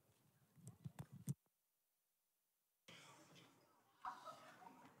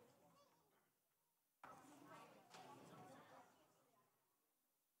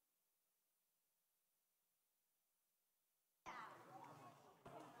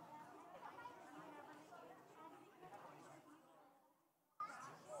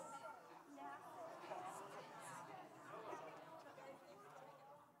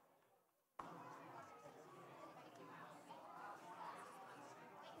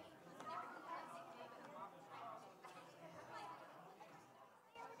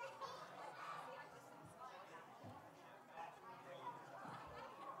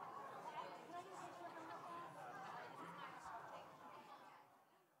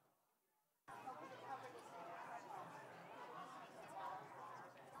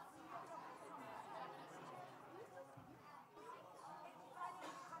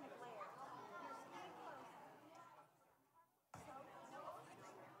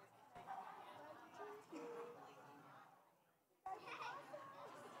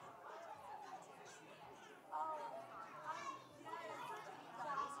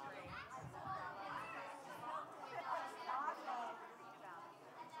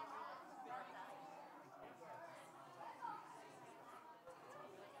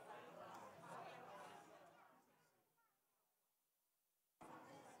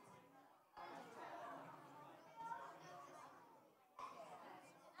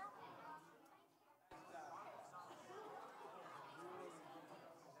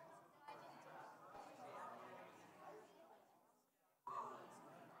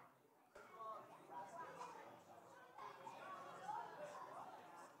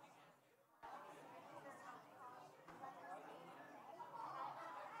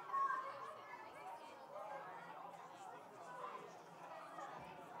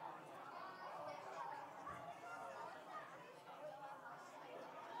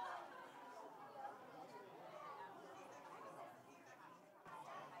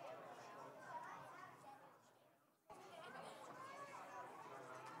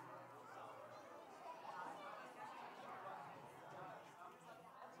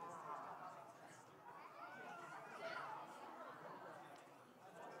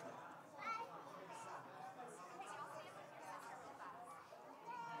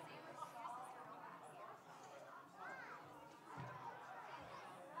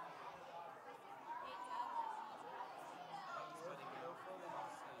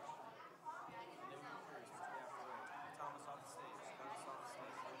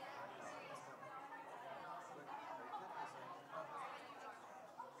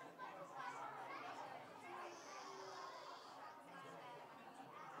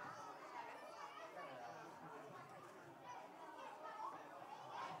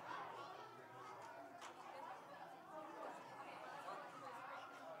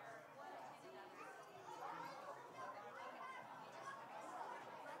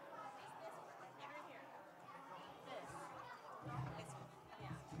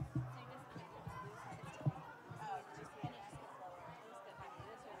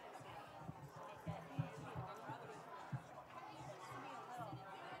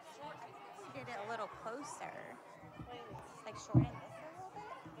 little closer. Like shorten this a little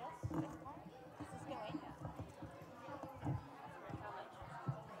bit? This part? Is this going?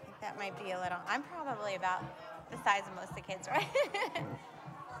 I think that might be a little, I'm probably about the size of most of the kids, right?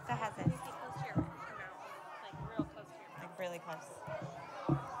 So how's this? Close to your mouth, like real close to your mouth. Like really close.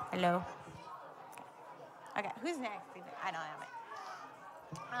 Hello? Okay, who's next? I don't have it.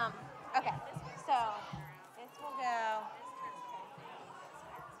 Okay, so this will go.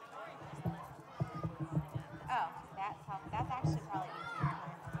 Oh, that's helpful. That's actually probably easier.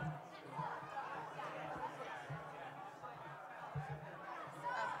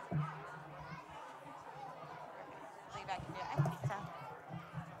 Okay. Believe I can do it. I think so.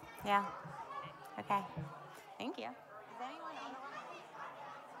 Yeah. Okay. Thank you. Is anyone on?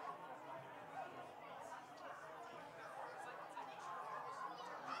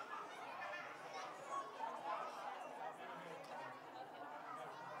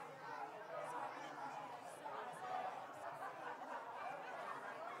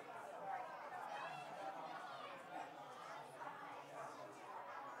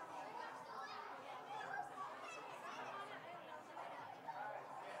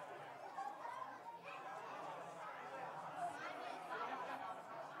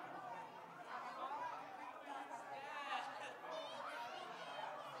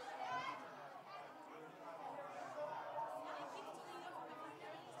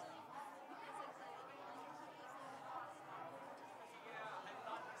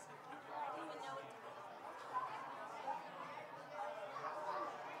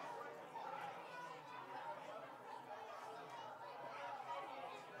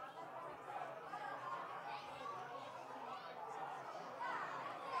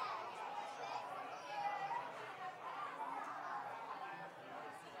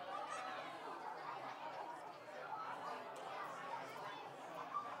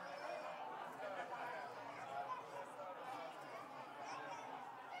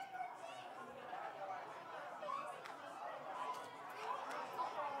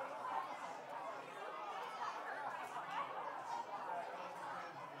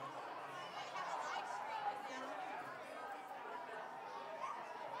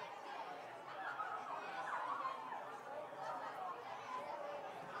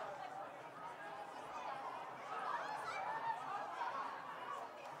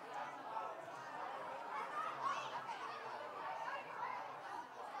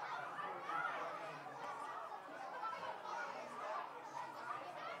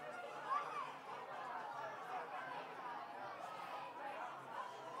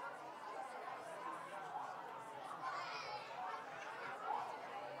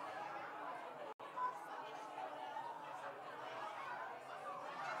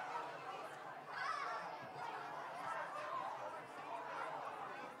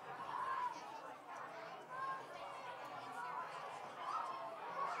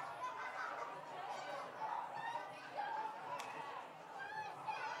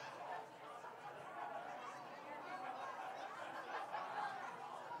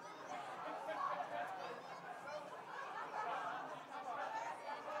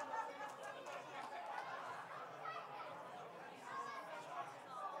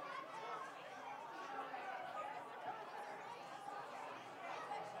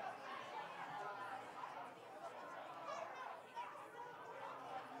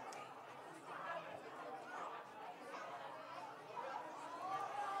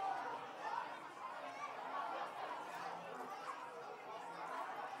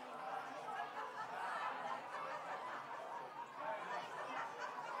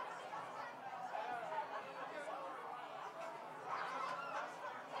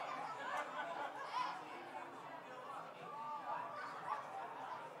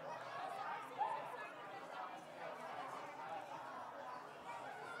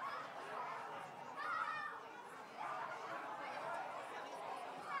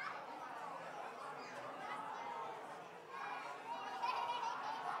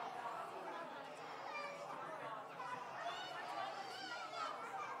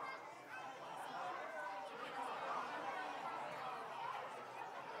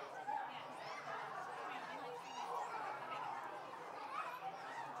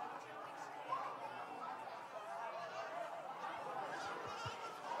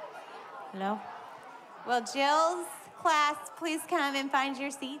 Hello? Will Jill's class please come and find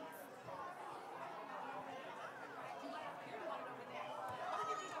your seats?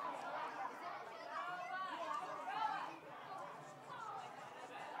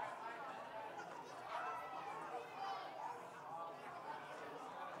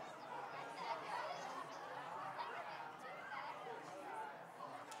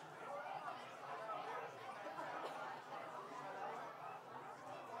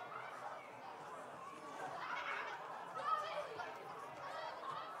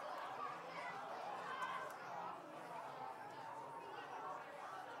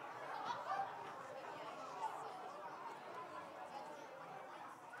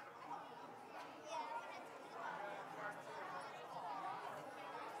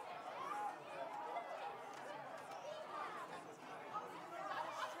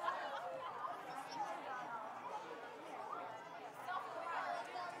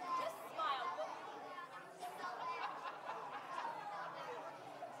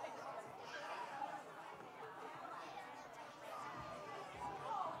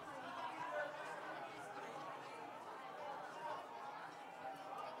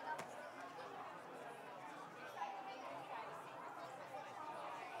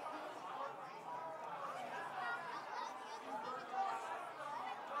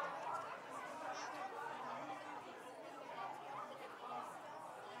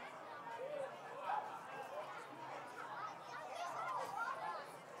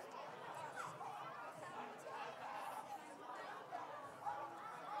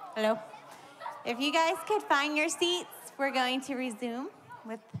 Hello. If you guys could find your seats, we're going to resume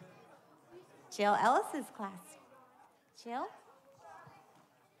with Jill Ellis's class. Jill?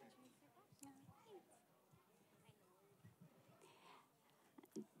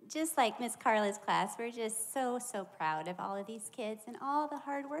 Just like Miss Carla's class, we're just so proud of all of these kids and all the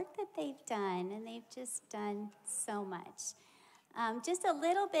hard work that they've done, and they've just done so much. Just a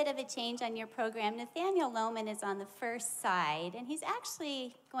little bit of a change on your program. Nathaniel Lohman is on the first side, and he's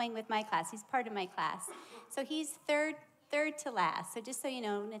actually going with my class. He's part of my class. So he's third to last. So just so you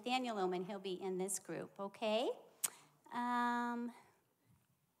know, Nathaniel Lohman, he'll be in this group, okay?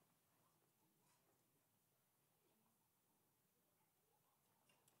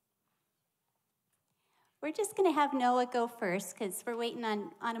 We're just going to have Noah go first because we're waiting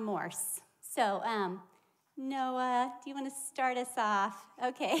on a Morse. So, Noah, do you want to start us off?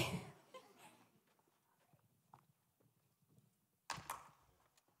 Okay.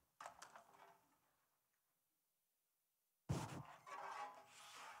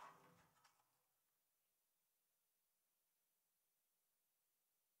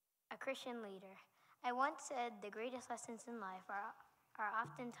 A Christian leader. I once said the greatest lessons in life are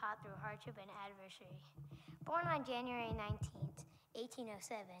often taught through hardship and adversity. Born on January 19th,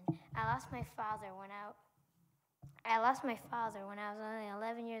 1807, I lost my father when I was only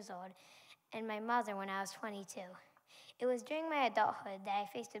 11 years old, and my mother when I was 22. It was during my adulthood that I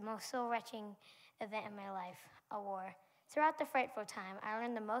faced the most soul-wrenching event in my life, a war. Throughout the frightful time, I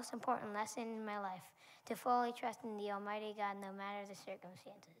learned the most important lesson in my life, to fully trust in the Almighty God no matter the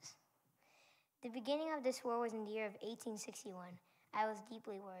circumstances. The beginning of this war was in the year of 1861. I was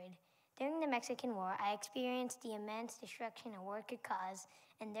deeply worried. During the Mexican War, I experienced the immense destruction a war could cause,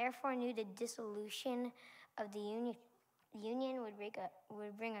 and therefore knew the dissolution of the Union would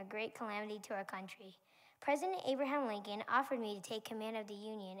bring a great calamity to our country. President Abraham Lincoln offered me to take command of the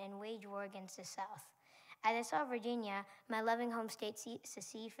Union and wage war against the South. As I saw Virginia, my loving home state,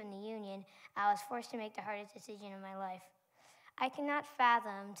 secede from the Union, I was forced to make the hardest decision of my life. I cannot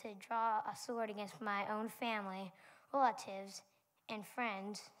fathom to draw a sword against my own family, relatives, and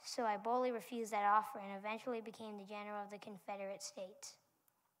friends, so I boldly refused that offer and eventually became the general of the Confederate States.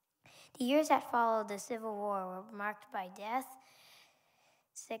 The years that followed the Civil War were marked by death,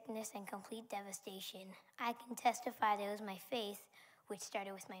 sickness, and complete devastation. I can testify that it was my faith, which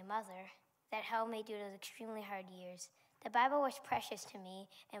started with my mother, that held me through those extremely hard years. The Bible was precious to me,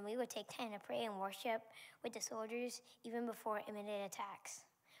 and we would take time to pray and worship with the soldiers even before imminent attacks.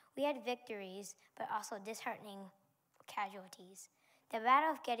 We had victories, but also disheartening casualties. The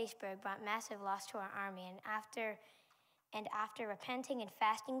Battle of Gettysburg brought massive loss to our army, and after repenting and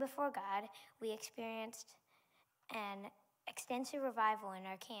fasting before God, we experienced an extensive revival in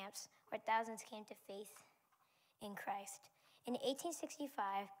our camps where thousands came to faith in Christ. In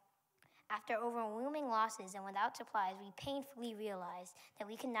 1865, after overwhelming losses and without supplies, we painfully realized that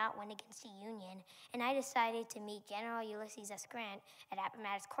we could not win against the Union, and I decided to meet General Ulysses S. Grant at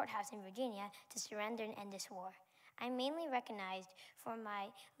Appomattox Courthouse in Virginia to surrender and end this war. I'm mainly recognized for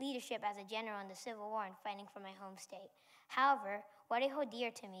my leadership as a general in the Civil War and fighting for my home state. However, what I hold dear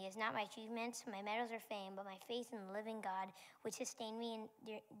to me is not my achievements, my medals, or fame, but my faith in the living God, which sustained me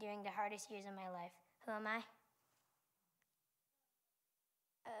during the hardest years of my life. Who am I?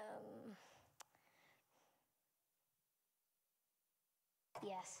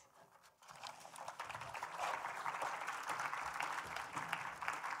 Yes.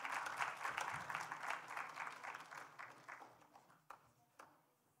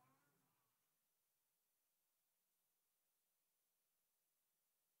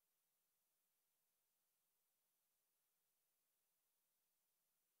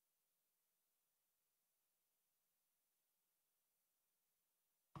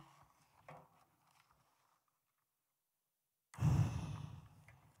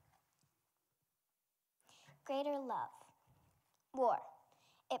 Greater love. War.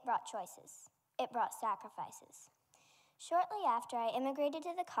 It brought choices. It brought sacrifices. Shortly after I immigrated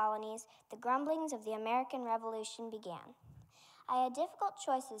to the colonies, the grumblings of the American Revolution began. I had difficult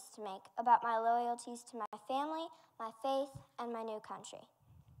choices to make about my loyalties to my family, my faith, and my new country.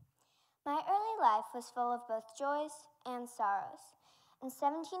 My early life was full of both joys and sorrows. In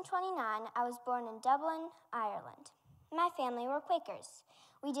 1729, I was born in Dublin, Ireland. My family were Quakers.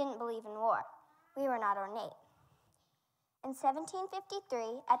 We didn't believe in war. We were not ornate. In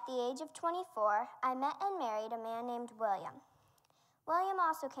 1753, at the age of 24, I met and married a man named William. William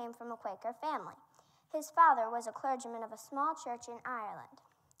also came from a Quaker family. His father was a clergyman of a small church in Ireland.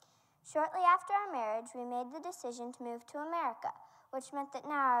 Shortly after our marriage, we made the decision to move to America, which meant that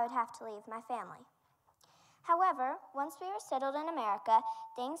now I would have to leave my family. However, once we were settled in America,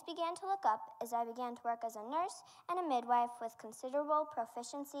 things began to look up as I began to work as a nurse and a midwife with considerable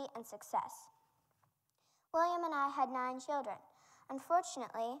proficiency and success. William and I had 9 children.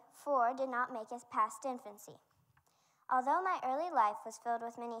 Unfortunately, 4 did not make it past infancy. Although my early life was filled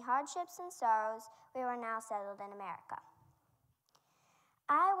with many hardships and sorrows, we were now settled in America.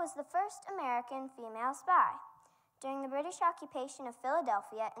 I was the first American female spy. During the British occupation of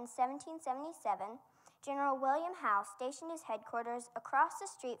Philadelphia in 1777, General William Howe stationed his headquarters across the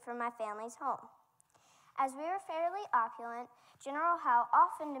street from my family's home. As we were fairly opulent, General Howe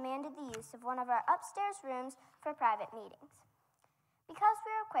often demanded the use of one of our upstairs rooms for private meetings. Because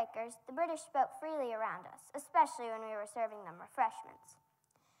we were Quakers, the British spoke freely around us, especially when we were serving them refreshments.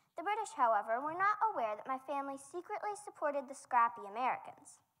 The British, however, were not aware that my family secretly supported the scrappy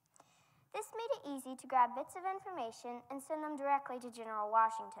Americans. This made it easy to grab bits of information and send them directly to General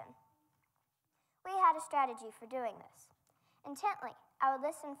Washington. We had a strategy for doing this. Intently, I would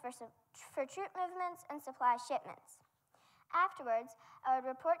listen for troop movements and supply shipments. Afterwards, I would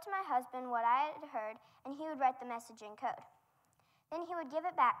report to my husband what I had heard, and he would write the message in code. Then he would give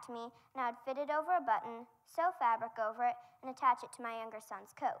it back to me, and I would fit it over a button, sew fabric over it, and attach it to my younger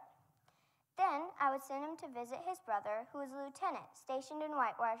son's coat. Then I would send him to visit his brother, who was a lieutenant stationed in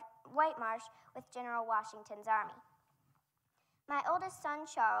White Marsh with General Washington's army. My oldest son,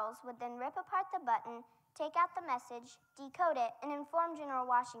 Charles, would then rip apart the button, take out the message, decode it, and inform General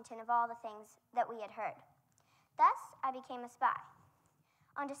Washington of all the things that we had heard. Thus, I became a spy.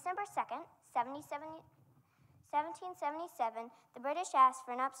 On December 2nd, 1777, the British asked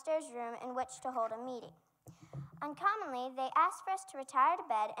for an upstairs room in which to hold a meeting. Uncommonly, they asked for us to retire to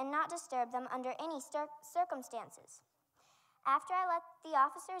bed and not disturb them under any circumstances. After I let the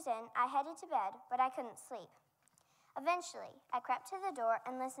officers in, I headed to bed, but I couldn't sleep. Eventually, I crept to the door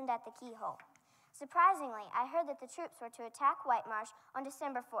and listened at the keyhole. Surprisingly, I heard that the troops were to attack White Marsh on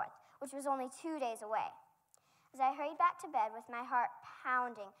December 4th, which was only 2 days away. As I hurried back to bed with my heart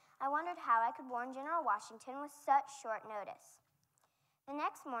pounding, I wondered how I could warn General Washington with such short notice. The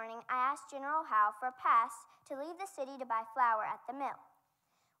next morning, I asked General Howe for a pass to leave the city to buy flour at the mill.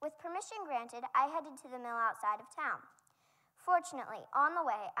 With permission granted, I headed to the mill outside of town. Fortunately, on the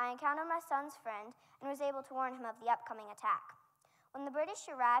way, I encountered my son's friend and was able to warn him of the upcoming attack. When the British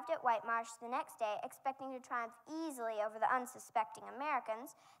arrived at White Marsh the next day, expecting to triumph easily over the unsuspecting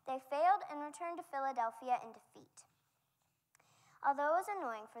Americans, they failed and returned to Philadelphia in defeat. Although it was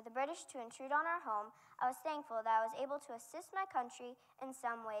annoying for the British to intrude on our home, I was thankful that I was able to assist my country in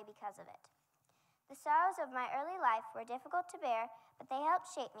some way because of it. The sorrows of my early life were difficult to bear, but they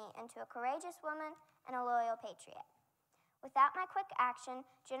helped shape me into a courageous woman and a loyal patriot. Without my quick action,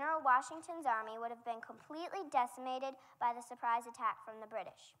 General Washington's army would have been completely decimated by the surprise attack from the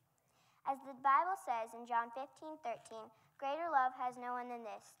British. As the Bible says in John 15:13, greater love has no one than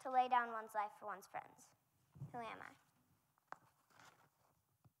this, to lay down one's life for one's friends. Who am I?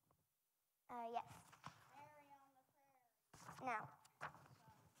 Yes. No.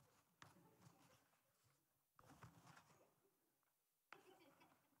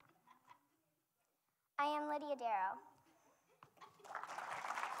 I am Lydia Darrow.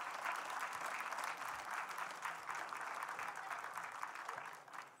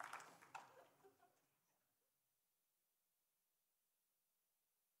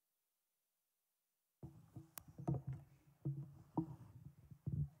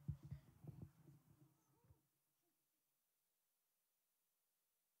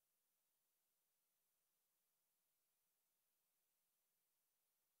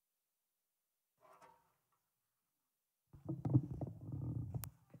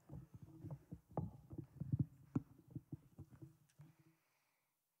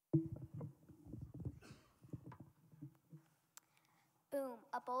 Boom,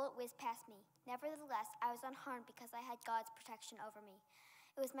 a bullet whizzed past me. Nevertheless, I was unharmed because I had God's protection over me.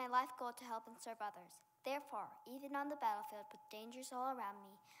 It was my life goal to help and serve others. Therefore, even on the battlefield with dangers all around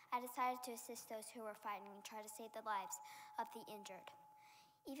me, I decided to assist those who were fighting and try to save the lives of the injured.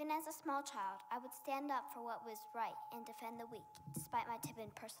 Even as a small child, I would stand up for what was right and defend the weak, despite my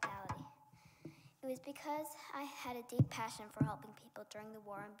timid personality. It was because I had a deep passion for helping people during the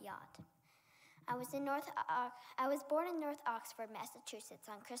war and beyond. I was born in North Oxford, Massachusetts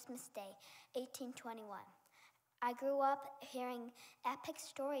on Christmas Day, 1821. I grew up hearing epic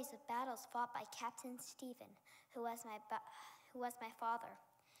stories of battles fought by Captain Stephen, who was my father.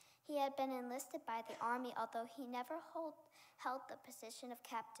 He had been enlisted by the army, although he never held the position of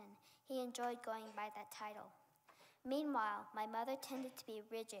captain. He enjoyed going by that title. Meanwhile, my mother tended to be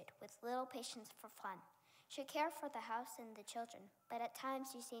rigid, with little patience for fun. She cared for the house and the children, but at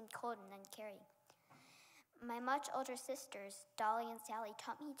times she seemed cold and uncaring. My much older sisters, Dolly and Sally,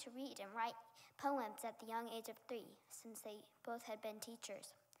 taught me to read and write poems at the young age of 3, since they both had been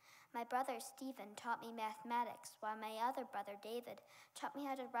teachers. My brother Stephen taught me mathematics, while my other brother David taught me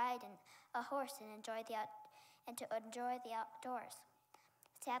how to ride a horse and to enjoy the outdoors.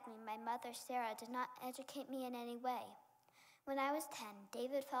 Sadly, my mother Sarah did not educate me in any way. When I was 10,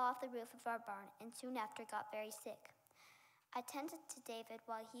 David fell off the roof of our barn and soon after got very sick. I tended to David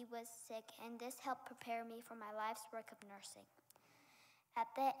while he was sick, and this helped prepare me for my life's work of nursing. At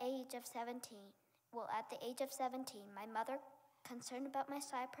the age of 17, my mother, concerned about my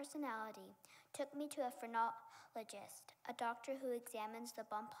shy personality, took me to a phrenologist, a doctor who examines the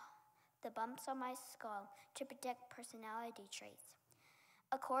bumps on my skull to predict personality traits.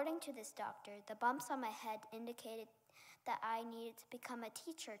 According to this doctor, the bumps on my head indicated that I needed to become a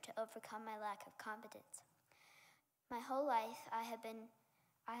teacher to overcome my lack of confidence. My whole life, I had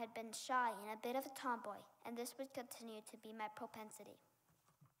been shy and a bit of a tomboy, and this would continue to be my propensity.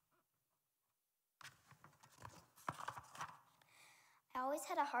 I always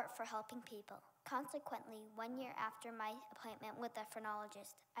had a heart for helping people. Consequently, 1 year after my appointment with a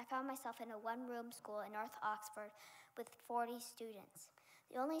phrenologist, I found myself in a one-room school in North Oxford with 40 students.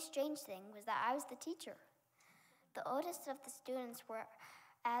 The only strange thing was that I was the teacher. The oldest of the students were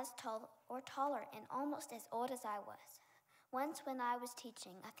as tall or taller and almost as old as I was. Once when I was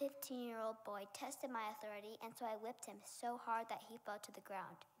teaching, a 15-year-old boy tested my authority, and so I whipped him so hard that he fell to the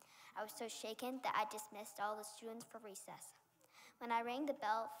ground. I was so shaken that I dismissed all the students for recess. When I rang the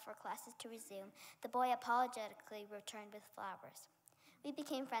bell for classes to resume, the boy apologetically returned with flowers. We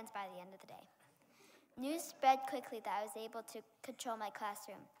became friends by the end of the day. News spread quickly that I was able to control my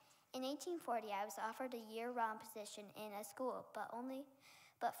classroom. In 1840, I was offered a year-round position in a school, but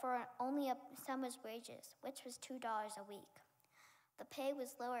for only a summer's wages, which was $2 a week. The pay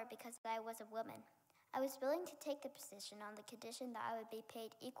was lower because I was a woman. I was willing to take the position on the condition that I would be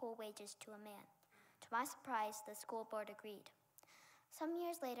paid equal wages to a man. To my surprise, the school board agreed. Some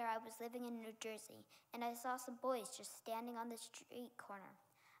years later, I was living in New Jersey, and I saw some boys just standing on the street corner.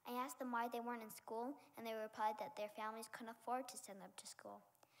 I asked them why they weren't in school, and they replied that their families couldn't afford to send them to school.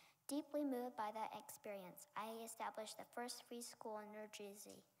 Deeply moved by that experience, I established the first free school in New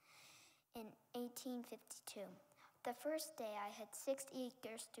Jersey in 1852. The first day, I had 6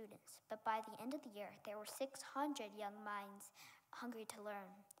 eager students, but by the end of the year, there were 600 young minds hungry to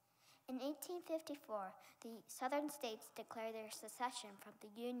learn. In 1854, the Southern states declared their secession from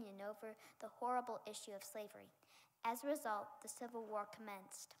the Union over the horrible issue of slavery. As a result, the Civil War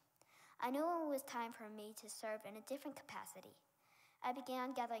commenced. I knew it was time for me to serve in a different capacity. I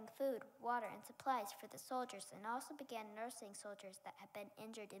began gathering food, water, and supplies for the soldiers, and also began nursing soldiers that had been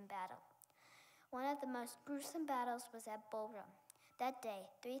injured in battle. One of the most gruesome battles was at Bull Run. That day,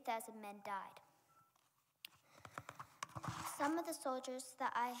 3,000 men died. Some of the soldiers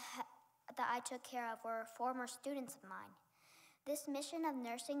that I took care of were former students of mine. This mission of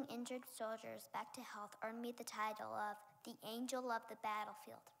nursing injured soldiers back to health earned me the title of the Angel of the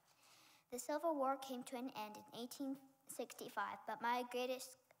Battlefield. The Civil War came to an end in 1865, but my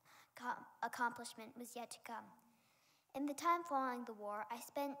greatest accomplishment was yet to come. In the time following the war, I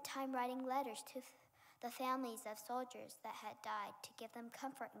spent time writing letters to the families of soldiers that had died to give them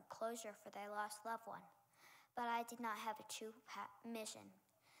comfort and closure for their lost loved one. But I did not have a true mission.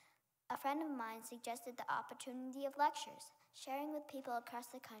 A friend of mine suggested the opportunity of lectures, sharing with people across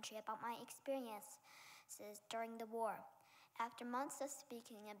the country about my experiences during the war. After months of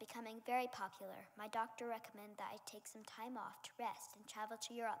speaking and becoming very popular, my doctor recommended that I take some time off to rest and travel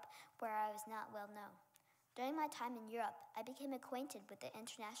to Europe, where I was not well known. During my time in Europe, I became acquainted with the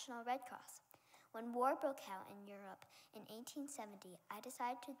International Red Cross. When war broke out in Europe in 1870, I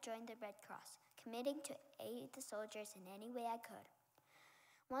decided to join the Red Cross, committing to aid the soldiers in any way I could.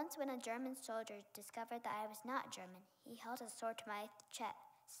 Once when a German soldier discovered that I was not German, he held a sword to my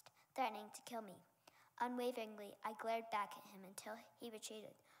chest, threatening to kill me. Unwaveringly, I glared back at him until he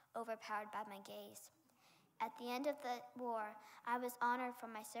retreated, overpowered by my gaze. At the end of the war, I was honored for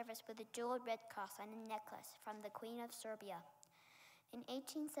my service with a jeweled Red Cross on a necklace from the Queen of Serbia. In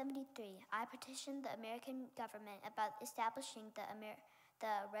 1873, I petitioned the American government about establishing the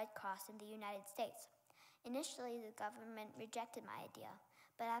Red Cross in the United States. Initially, the government rejected my idea,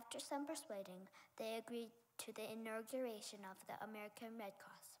 but after some persuading, they agreed to the inauguration of the American Red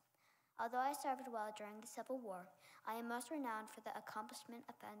Cross. Although I served well during the Civil War, I am most renowned for the accomplishment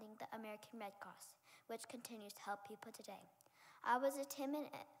of founding the American Red Cross, which continues to help people today. I was a timid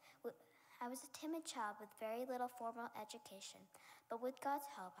child with very little formal education, but with God's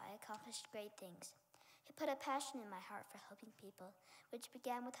help, I accomplished great things. It put a passion in my heart for helping people, which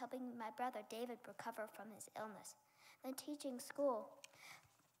began with helping my brother David recover from his illness, then teaching school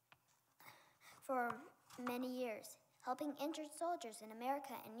for many years, helping injured soldiers in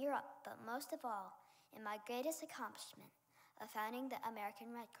America and Europe, but most of all, in my greatest accomplishment of founding the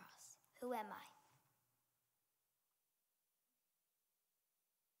American Red Cross. Who am I?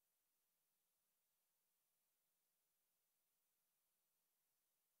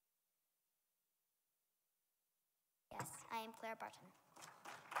 Yes, I am Claire Barton.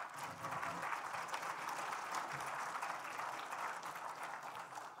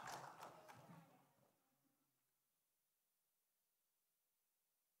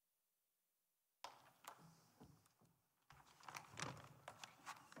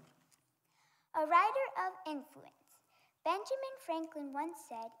 A writer of influence. Benjamin Franklin once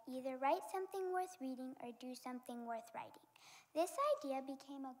said, either write something worth reading or do something worth writing. This idea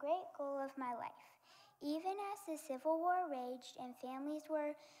became a great goal of my life. Even as the Civil War raged and families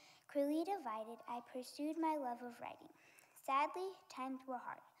were cruelly divided, I pursued my love of writing. Sadly, times were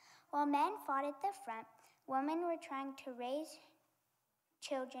hard. While men fought at the front, women were trying to raise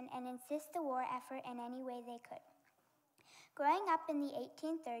children and assist the war effort in any way they could. Growing up in the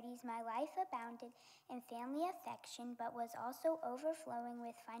 1830s, my life abounded in family affection, but was also overflowing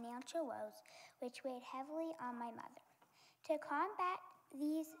with financial woes, which weighed heavily on my mother. To combat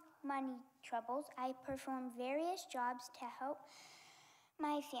these money troubles, I performed various jobs to help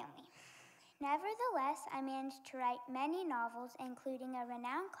my family. Nevertheless, I managed to write many novels, including a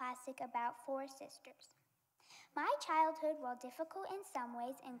renowned classic about 4 sisters. My childhood, while difficult in some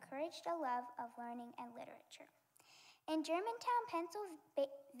ways, encouraged a love of learning and literature. In Germantown,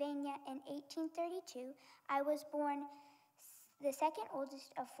 Pennsylvania in 1832, I was born the second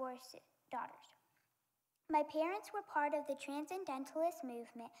oldest of 4 daughters. My parents were part of the Transcendentalist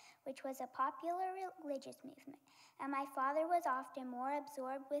movement, which was a popular religious movement, and my father was often more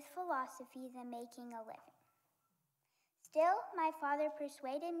absorbed with philosophy than making a living. Still, my father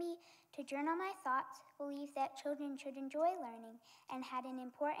persuaded me to journal my thoughts, believed that children should enjoy learning, and had an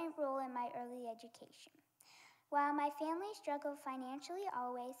important role in my early education. While my family struggled financially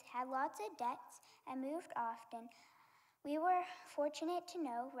always, had lots of debts, and moved often, we were fortunate to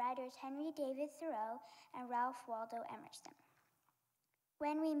know writers Henry David Thoreau and Ralph Waldo Emerson.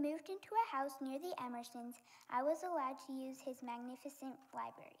 When we moved into a house near the Emersons, I was allowed to use his magnificent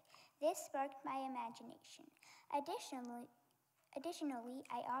library. This sparked my imagination. Additionally,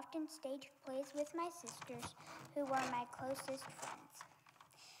 I often staged plays with my sisters, who were my closest friends.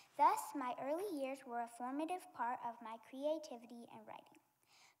 Thus, my early years were a formative part of my creativity and writing.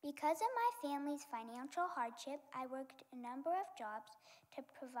 Because of my family's financial hardship, I worked a number of jobs to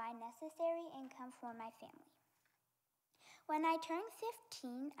provide necessary income for my family. When I turned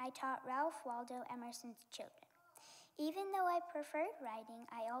 15, I taught Ralph Waldo Emerson's children. Even though I preferred writing,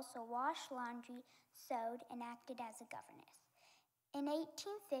 I also washed laundry, sewed, and acted as a governess. In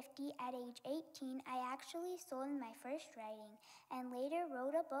 1850, at age 18, I actually sold my first writing and later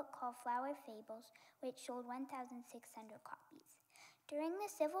wrote a book called Flower Fables, which sold 1,600 copies. During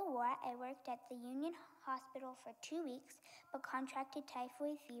the Civil War, I worked at the Union Hospital for 2 weeks, but contracted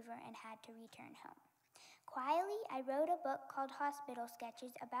typhoid fever and had to return home. Quietly, I wrote a book called Hospital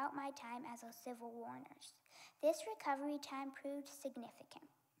Sketches about my time as a Civil War nurse. This recovery time proved significant.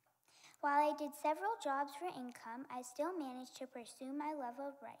 While I did several jobs for income, I still managed to pursue my love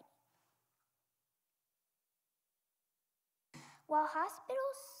of writing. While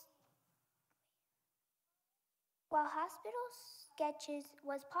Hospital Sketches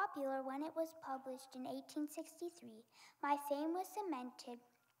was popular when it was published in 1863, my fame was cemented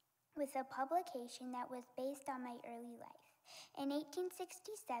with a publication that was based on my early life. In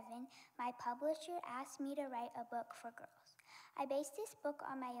 1867, my publisher asked me to write a book for girls. I based this book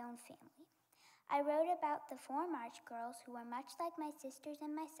on my own family. I wrote about the 4 March girls who were much like my sisters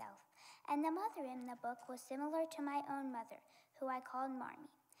and myself, and the mother in the book was similar to my own mother, who I called Marmee.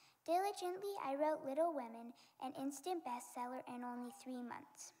 Diligently, I wrote Little Women, an instant bestseller in only 3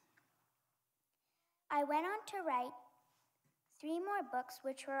 months. I went on to write 3 more books,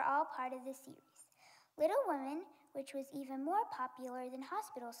 which were all part of the series. Little Women, which was even more popular than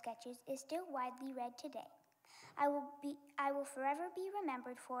Hospital Sketches, is still widely read today. I will forever be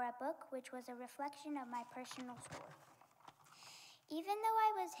remembered for a book which was a reflection of my personal story. Even though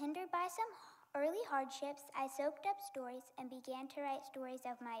I was hindered by some early hardships, I soaked up stories and began to write stories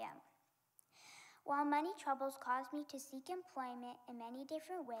of my own. While money troubles caused me to seek employment in many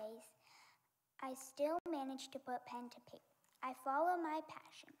different ways, I still managed to put pen to paper. I follow my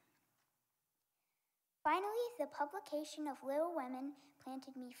passion. Finally, the publication of Little Women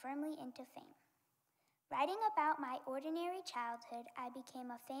planted me firmly into fame. Writing about my ordinary childhood, I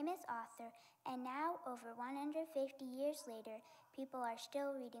became a famous author, and now, over 150 years later, people are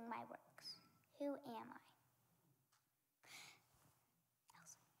still reading my works. Who am I?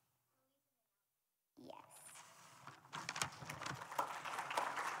 Elsa. Yes.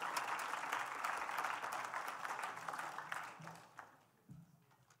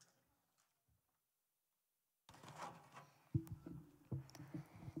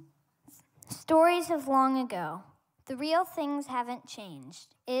 Stories of long ago. The real things haven't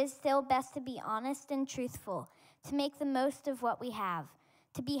changed. It is still best to be honest and truthful, to make the most of what we have,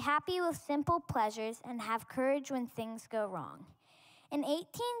 to be happy with simple pleasures and have courage when things go wrong. In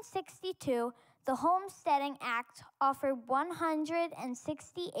 1862, the Homesteading Act offered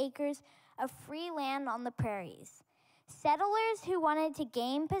 160 acres of free land on the prairies. Settlers who wanted to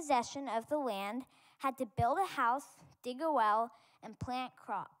gain possession of the land had to build a house, dig a well, and plant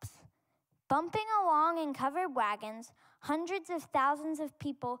crops. Bumping along in covered wagons, hundreds of thousands of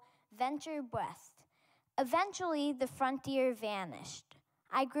people ventured west. Eventually, the frontier vanished.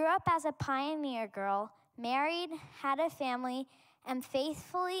 I grew up as a pioneer girl, married, had a family, and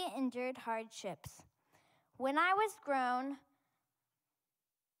faithfully endured hardships. When I was grown,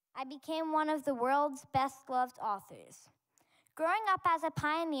 I became one of the world's best-loved authors. Growing up as a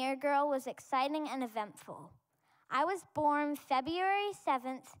pioneer girl was exciting and eventful. I was born February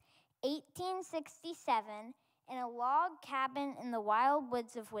 7th, 1867, in a log cabin in the wild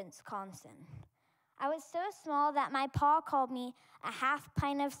woods of Wisconsin. I was so small that my pa called me a half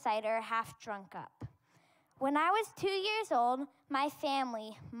pint of cider, half drunk up. When I was 2 years old, my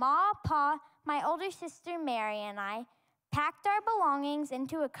family, Ma, Pa, my older sister Mary, and I packed our belongings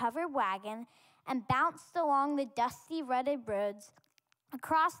into a covered wagon and bounced along the dusty, rutted roads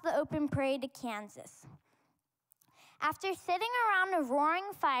across the open prairie to Kansas. After sitting around a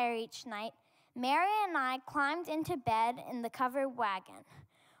roaring fire each night, Mary and I climbed into bed in the covered wagon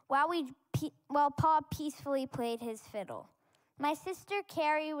while Pa peacefully played his fiddle. My sister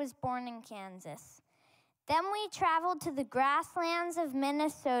Carrie was born in Kansas. Then we traveled to the grasslands of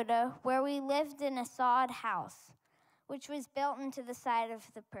Minnesota, where we lived in a sod house, which was built into the side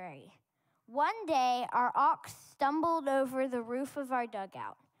of the prairie. One day, our ox stumbled over the roof of our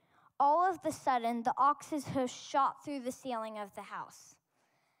dugout. All of a sudden, the ox's hoof shot through the ceiling of the house.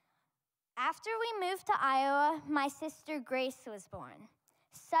 After we moved to Iowa, my sister Grace was born.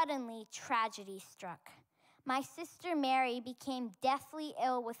 Suddenly, tragedy struck. My sister Mary became deathly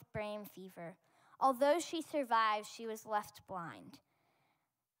ill with brain fever. Although she survived, she was left blind.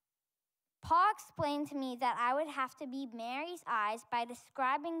 Pa explained to me that I would have to be Mary's eyes by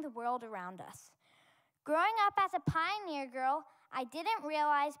describing the world around us. Growing up as a pioneer girl, I didn't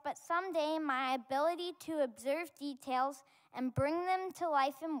realize, but someday my ability to observe details and bring them to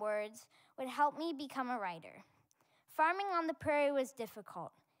life in words would help me become a writer. Farming on the prairie was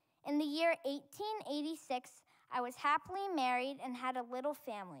difficult. In the year 1886, I was happily married and had a little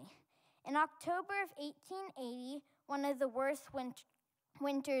family. In October of 1880, one of the worst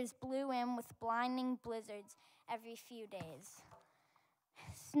winters blew in with blinding blizzards every few days.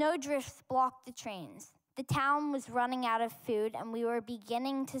 Snowdrifts blocked the trains. The town was running out of food, and we were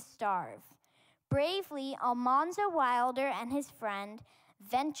beginning to starve. Bravely, Almanzo Wilder and his friend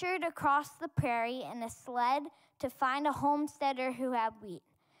ventured across the prairie in a sled to find a homesteader who had wheat.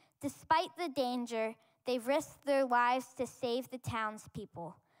 Despite the danger, they risked their lives to save the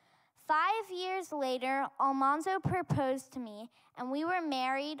townspeople. 5 years later, Almanzo proposed to me, and we were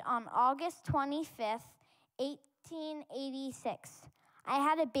married on August 25th, 1886. I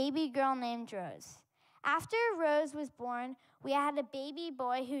had a baby girl named Rose. After Rose was born, we had a baby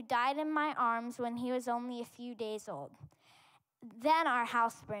boy who died in my arms when he was only a few days old. Then our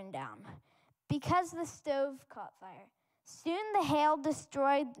house burned down because the stove caught fire. Soon the hail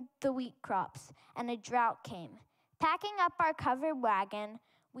destroyed the wheat crops, and a drought came. Packing up our covered wagon,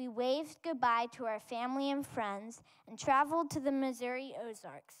 we waved goodbye to our family and friends and traveled to the Missouri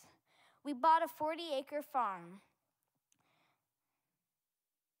Ozarks. We bought a 40-acre farm.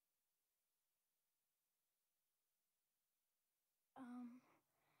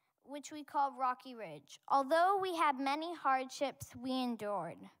 Which we called Rocky Ridge. Although we had many hardships, we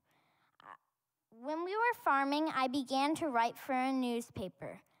endured. When we were farming, I began to write for a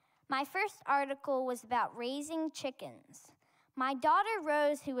newspaper. My first article was about raising chickens. My daughter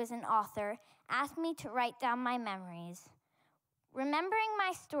Rose, who was an author, asked me to write down my memories. Remembering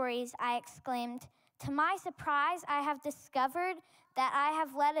my stories, I exclaimed, "To my surprise, I have discovered that I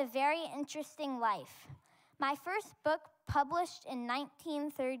have led a very interesting life." My first book, published in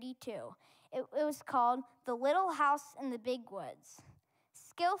 1932. It was called The Little House in the Big Woods.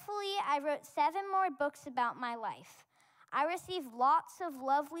 Skillfully, I wrote 7 more books about my life. I received lots of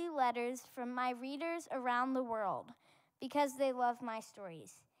lovely letters from my readers around the world because they love my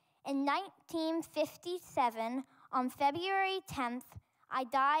stories. In 1957, on February 10th, I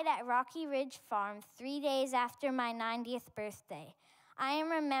died at Rocky Ridge Farm 3 days after my 90th birthday. I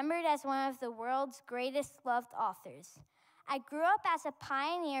am remembered as one of the world's greatest loved authors. I grew up as a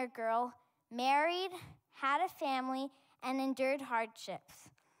pioneer girl, married, had a family, and endured hardships.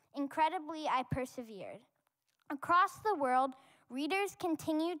 Incredibly, I persevered. Across the world, readers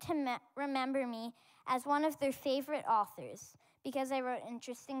continue to remember me as one of their favorite authors because I wrote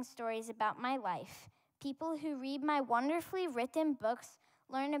interesting stories about my life. People who read my wonderfully written books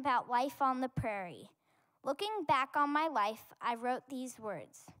learn about life on the prairie. Looking back on my life, I wrote these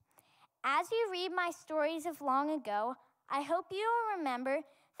words. As you read my stories of long ago, I hope you will remember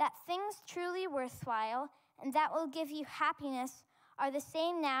that things truly worthwhile and that will give you happiness are the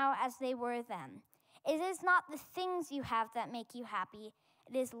same now as they were then. It is not the things you have that make you happy.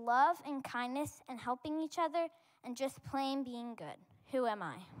 It is love and kindness and helping each other and just plain being good. Who am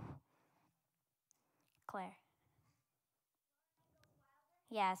I? Claire.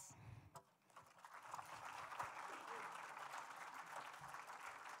 Yes.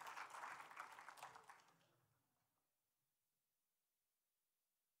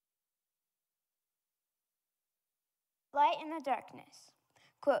 Light in the darkness.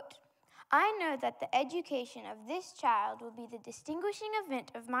 Quote, I know that the education of this child will be the distinguishing event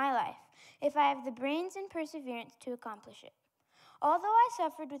of my life if I have the brains and perseverance to accomplish it. Although I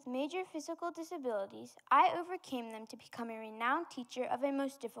suffered with major physical disabilities, I overcame them to become a renowned teacher of a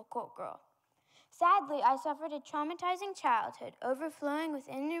most difficult girl. Sadly, I suffered a traumatizing childhood overflowing with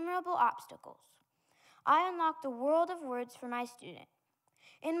innumerable obstacles. I unlocked a world of words for my student.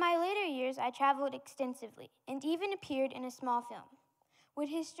 In my later years, I traveled extensively and even appeared in a small film. Would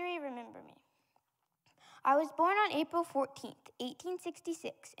history remember me? I was born on April 14th,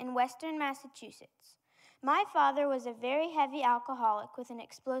 1866, in Western Massachusetts. My father was a very heavy alcoholic with an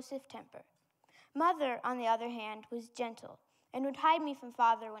explosive temper. Mother, on the other hand, was gentle and would hide me from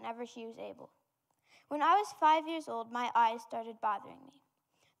father whenever she was able. When I was 5 years old, my eyes started bothering me.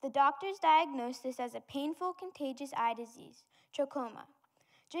 The doctors diagnosed this as a painful, contagious eye disease, trachoma.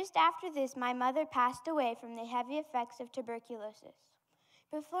 Just after this, my mother passed away from the heavy effects of tuberculosis.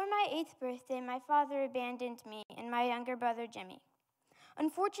 Before my 8th birthday, my father abandoned me and my younger brother, Jimmy.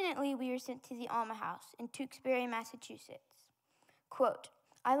 Unfortunately, we were sent to the Alma House in Tewksbury, Massachusetts. Quote,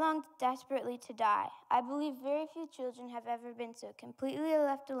 I longed desperately to die. I believe very few children have ever been so completely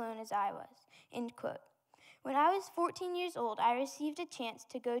left alone as I was. End quote. When I was 14 years old, I received a chance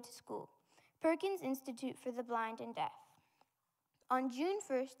to go to school, Perkins Institute for the Blind and Deaf. On June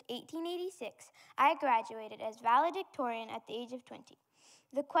 1st, 1886, I graduated as valedictorian at the age of 20.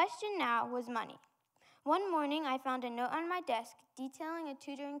 The question now was money. One morning, I found a note on my desk detailing a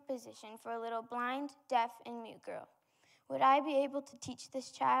tutoring position for a little blind, deaf, and mute girl. Would I be able to teach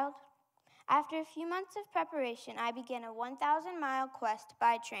this child? After a few months of preparation, I began a 1,000-mile quest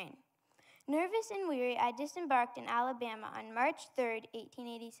by train. Nervous and weary, I disembarked in Alabama on March 3rd,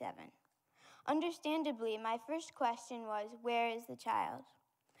 1887. Understandably, my first question was, where is the child?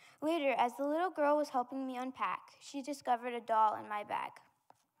 Later, as the little girl was helping me unpack, she discovered a doll in my bag.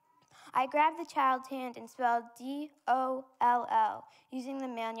 I grabbed the child's hand and spelled D-O-L-L using the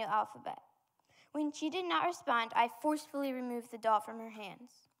manual alphabet. When she did not respond, I forcefully removed the doll from her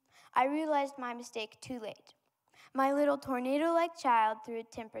hands. I realized my mistake too late. My little tornado-like child threw a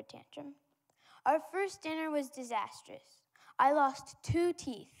temper tantrum. Our first dinner was disastrous. I lost 2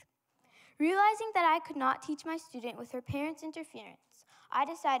 teeth. Realizing that I could not teach my student with her parents' interference, I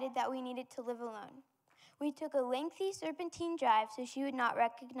decided that we needed to live alone. We took a lengthy serpentine drive so she would not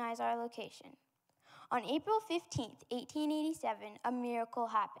recognize our location. On April 15th, 1887, a miracle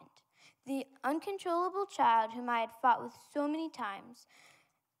happened. The uncontrollable child whom I had fought with so many times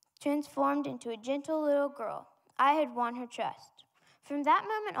transformed into a gentle little girl. I had won her trust. From that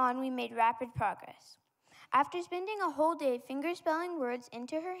moment on, we made rapid progress. After spending a whole day finger-spelling words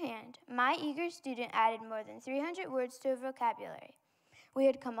into her hand, my eager student added more than 300 words to her vocabulary. We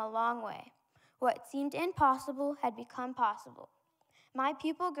had come a long way. What seemed impossible had become possible. My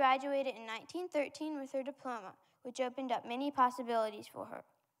pupil graduated in 1913 with her diploma, which opened up many possibilities for her.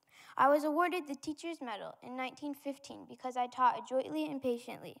 I was awarded the Teacher's Medal in 1915 because I taught adroitly and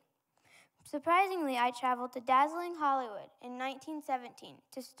patiently. Surprisingly, I traveled to dazzling Hollywood in 1917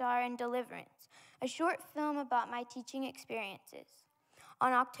 to star in Deliverance, a short film about my teaching experiences.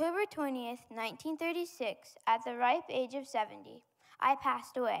 On October 20th, 1936, at the ripe age of 70, I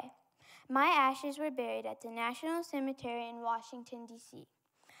passed away. My ashes were buried at the National Cemetery in Washington, D.C.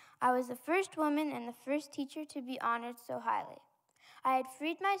 I was the first woman and the first teacher to be honored so highly. I had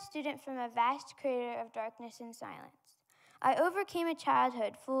freed my student from a vast crater of darkness and silence. I overcame a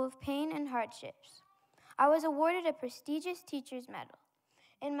childhood full of pain and hardships. I was awarded a prestigious teacher's medal.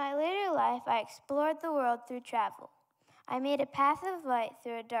 In my later life, I explored the world through travel. I made a path of light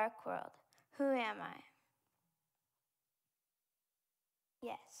through a dark world. Who am I?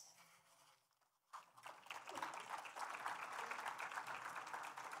 Yes.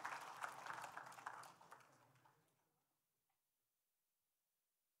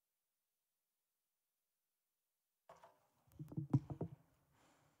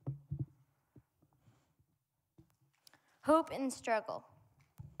 Hope and struggle.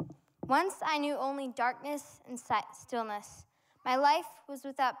 Once I knew only darkness and stillness. My life was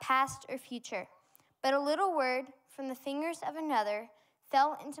without past or future, but a little word from the fingers of another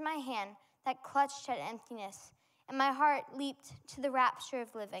fell into my hand that clutched at emptiness, and my heart leaped to the rapture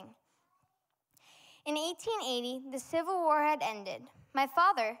of living. In 1880, the Civil War had ended. My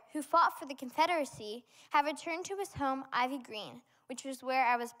father, who fought for the Confederacy, had returned to his home, Ivy Green, which was where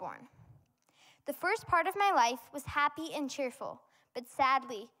I was born. The first part of my life was happy and cheerful, but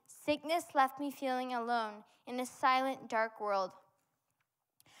sadly, sickness left me feeling alone in a silent, dark world.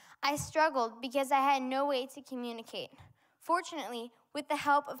 I struggled because I had no way to communicate. Fortunately, with the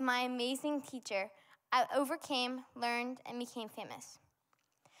help of my amazing teacher, I overcame, learned, and became famous.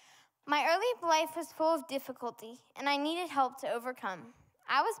 My early life was full of difficulty, and I needed help to overcome.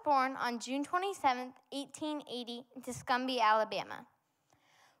 I was born on June 27, 1880, in Tuscumbia, Alabama.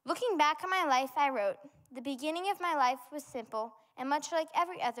 Looking back on my life, I wrote, "The beginning of my life was simple and much like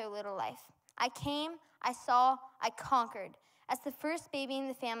every other little life. I came, I saw, I conquered, as the first baby in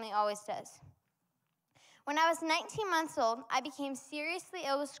the family always does." When I was 19 months old, I became seriously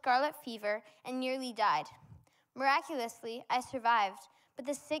ill with scarlet fever and nearly died. Miraculously, I survived, but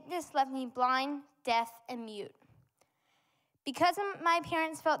the sickness left me blind, deaf, and mute. Because my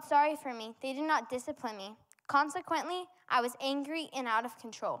parents felt sorry for me, they did not discipline me. Consequently, I was angry and out of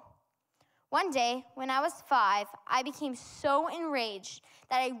control. One day, when I was 5, I became so enraged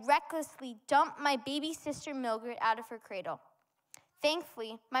that I recklessly dumped my baby sister Mildred out of her cradle.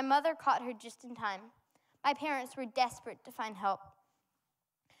 Thankfully, my mother caught her just in time. My parents were desperate to find help.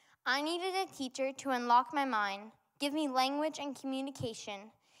 I needed a teacher to unlock my mind, give me language and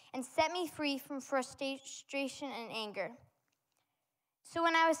communication, and set me free from frustration and anger. So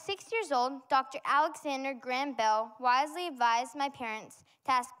when I was 6 years old, Dr. Alexander Graham Bell wisely advised my parents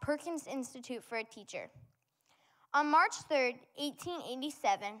to ask Perkins Institute for a teacher. On March 3,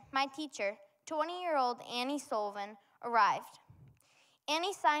 1887, my teacher, 20-year-old Annie Sullivan, arrived.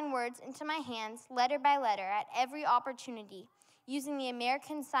 Annie signed words into my hands, letter by letter, at every opportunity, using the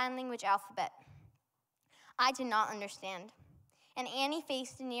American Sign Language alphabet. I did not understand, and Annie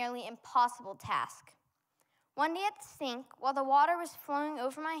faced a nearly impossible task. One day at the sink, while the water was flowing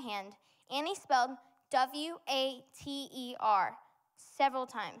over my hand, Annie spelled W-A-T-E-R several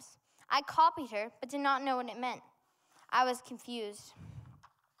times. I copied her, but did not know what it meant. I was confused.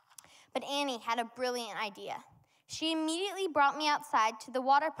 But Annie had a brilliant idea. She immediately brought me outside to the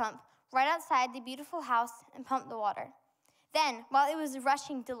water pump right outside the beautiful house and pumped the water. Then, while it was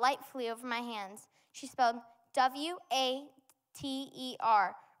rushing delightfully over my hands, she spelled W-A-T-E-R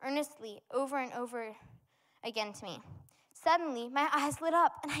earnestly over and over again to me. Suddenly, my eyes lit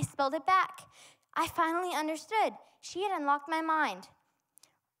up and I spelled it back. I finally understood. She had unlocked my mind.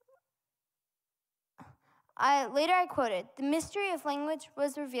 Later I quoted, "The mystery of language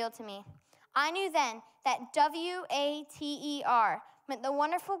was revealed to me. I knew then that W-A-T-E-R meant the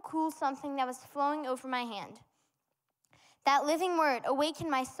wonderful, cool something that was flowing over my hand. That living word awakened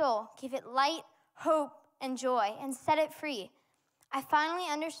my soul, gave it light, hope, and joy, and set it free. I finally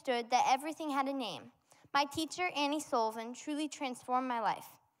understood that everything had a name. My teacher, Annie Sullivan, truly transformed my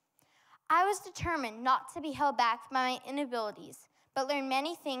life. I was determined not to be held back by my inabilities, but learned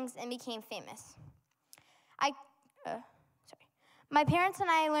many things and became famous. My parents and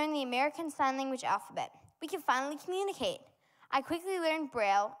I learned the American Sign Language alphabet. We could finally communicate. I quickly learned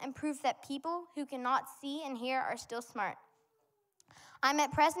Braille and proved that people who cannot see and hear are still smart. I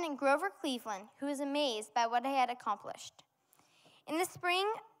met President Grover Cleveland, who was amazed by what I had accomplished. In the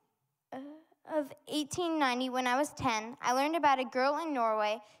spring of 1890, when I was 10, I learned about a girl in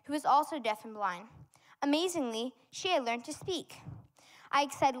Norway who was also deaf and blind. Amazingly, she had learned to speak. I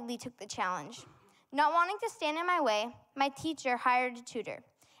excitedly took the challenge. Not wanting to stand in my way, my teacher hired a tutor.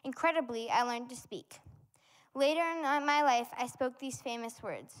 Incredibly, I learned to speak. Later in my life, I spoke these famous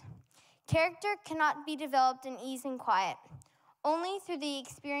words. Character cannot be developed in ease and quiet. Only through the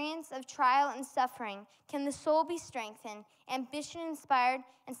experience of trial and suffering can the soul be strengthened, ambition inspired,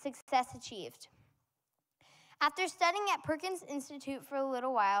 and success achieved. After studying at Perkins Institute for a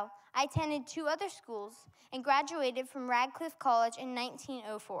little while, I attended 2 other schools and graduated from Radcliffe College in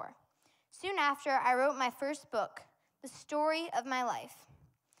 1904. Soon after, I wrote my first book, The Story of My Life.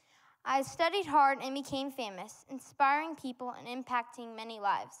 I studied hard and became famous, inspiring people and impacting many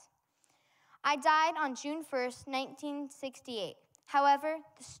lives. I died on June 1st, 1968. However,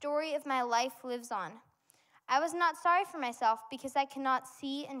 the story of my life lives on. I was not sorry for myself because I could not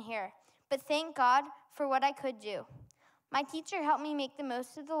see and hear, but thank God for what I could do. My teacher helped me make the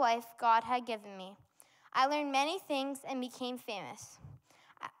most of the life God had given me. I learned many things and became famous.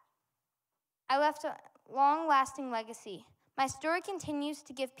 I left a long-lasting legacy. My story continues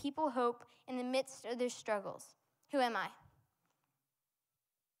to give people hope in the midst of their struggles. Who am I?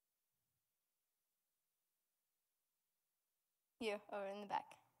 You, over in the back.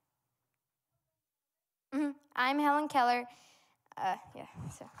 I'm Helen Keller.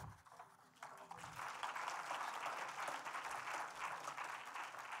 So.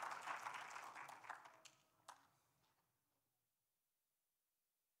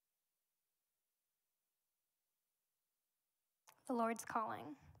 The Lord's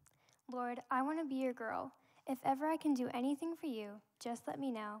calling. Lord, I want to be your girl. If ever I can do anything for you, just let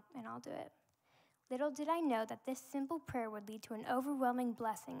me know and I'll do it. Little did I know that this simple prayer would lead to an overwhelming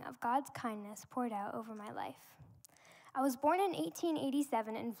blessing of God's kindness poured out over my life. I was born in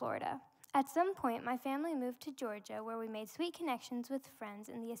 1887 in Florida. At some point, my family moved to Georgia, where we made sweet connections with friends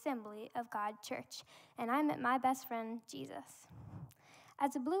in the Assembly of God Church, and I met my best friend, Jesus.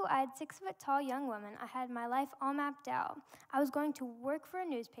 As a blue-eyed, 6-foot-tall young woman, I had my life all mapped out. I was going to work for a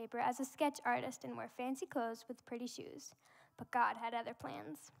newspaper as a sketch artist and wear fancy clothes with pretty shoes. But God had other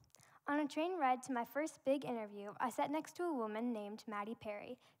plans. On a train ride to my first big interview, I sat next to a woman named Maddie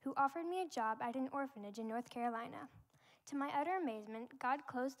Perry, who offered me a job at an orphanage in North Carolina. To my utter amazement, God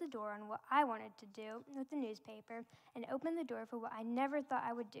closed the door on what I wanted to do with the newspaper and opened the door for what I never thought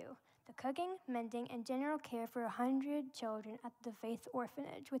I would do: the cooking, mending, and general care for 100 children at the Faith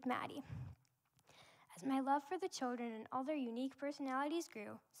Orphanage with Maddie. As my love for the children and all their unique personalities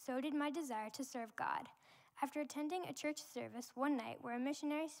grew, so did my desire to serve God. After attending a church service one night where a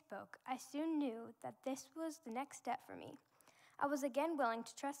missionary spoke, I soon knew that this was the next step for me. I was again willing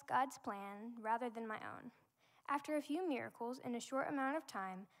to trust God's plan rather than my own. After a few miracles in a short amount of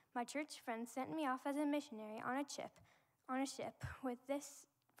time, my church friends sent me off as a missionary on a ship with this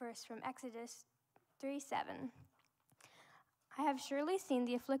verse from Exodus 3:7. I have surely seen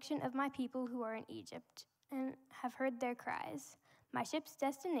the affliction of my people who are in Egypt, and have heard their cries. My ship's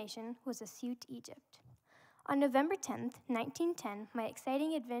destination was Asute, Egypt. On November 10th, 1910, my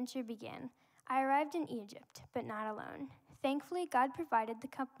exciting adventure began. I arrived in Egypt, but not alone. Thankfully, God provided the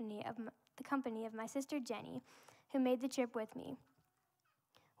company of my sister Jenny, who made the trip with me.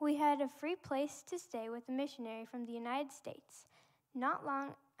 We had a free place to stay with a missionary from the United States. Not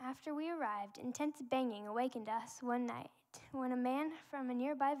long after we arrived, intense banging awakened us one night when a man from a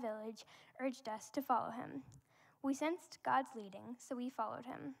nearby village urged us to follow him. We sensed God's leading, so we followed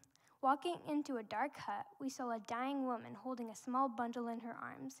him. Walking into a dark hut, we saw a dying woman holding a small bundle in her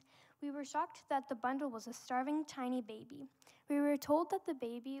arms. We were shocked that the bundle was a starving tiny baby. We were told that the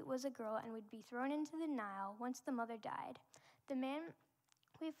baby was a girl and would be thrown into the Nile once the mother died. The man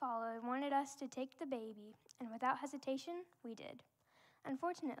we followed wanted us to take the baby, and without hesitation, we did.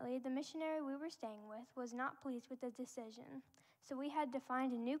 Unfortunately, the missionary we were staying with was not pleased with the decision, so we had to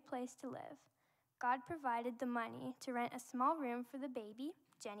find a new place to live. God provided the money to rent a small room for the baby,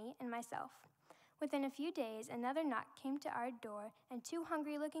 Jenny, and myself. Within a few days, another knock came to our door, and 2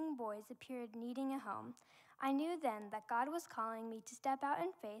 hungry-looking boys appeared needing a home. I knew then that God was calling me to step out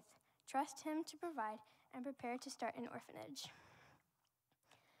in faith, trust Him to provide, and prepare to start an orphanage.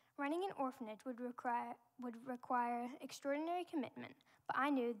 Running an orphanage would require extraordinary commitment, but I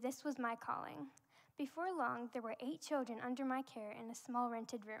knew this was my calling. Before long, there were 8 children under my care in a small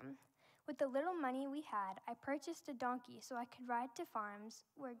rented room. With the little money we had, I purchased a donkey so I could ride to farms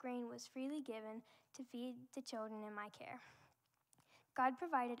where grain was freely given to feed the children in my care. God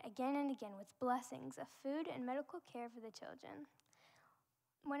provided again and again with blessings of food and medical care for the children.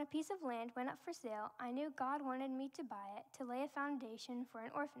 When a piece of land went up for sale, I knew God wanted me to buy it to lay a foundation for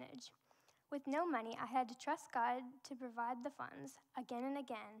an orphanage. With no money, I had to trust God to provide the funds. Again and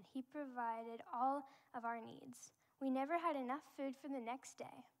again, He provided all of our needs. We never had enough food for the next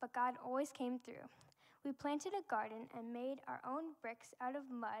day, but God always came through. We planted a garden and made our own bricks out of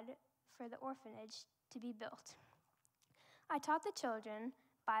mud for the orphanage to be built. I taught the children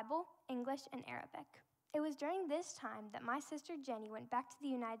Bible, English, and Arabic. It was during this time that my sister Jenny went back to the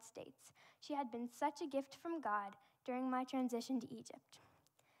United States. She had been such a gift from God during my transition to Egypt.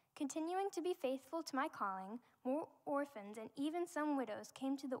 Continuing to be faithful to my calling, more orphans and even some widows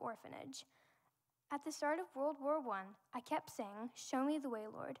came to the orphanage. At the start of World War I kept saying, "Show me the way,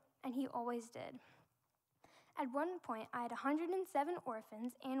 Lord," and he always did. At one point, I had 107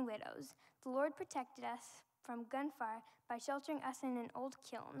 orphans and widows. The Lord protected us from gunfire by sheltering us in an old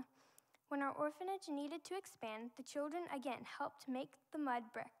kiln. When our orphanage needed to expand, the children again helped make the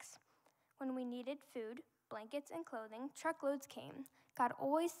mud bricks. When we needed food, blankets, and clothing, truckloads came. God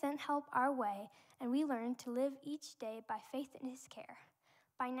always sent help our way, and we learned to live each day by faith in his care.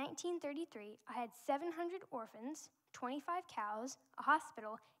 By 1933, I had 700 orphans, 25 cows, a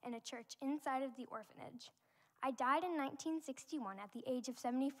hospital, and a church inside of the orphanage. I died in 1961 at the age of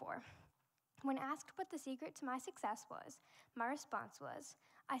 74. When asked what the secret to my success was, my response was,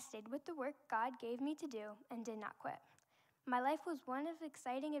 I stayed with the work God gave me to do and did not quit. My life was one of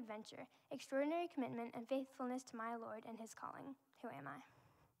exciting adventure, extraordinary commitment, and faithfulness to my Lord and his calling. Who am I?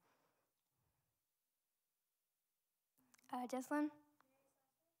 Jesslyn?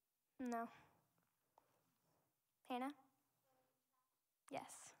 No. Hannah?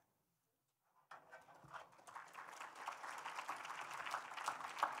 Yes.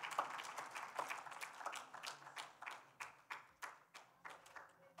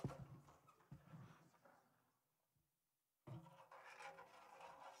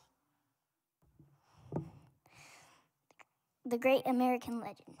 The great American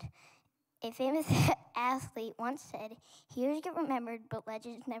legend. A famous athlete once said, "Heroes get remembered, but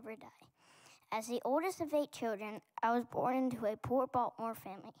legends never die." As the oldest of 8 children, I was born into a poor Baltimore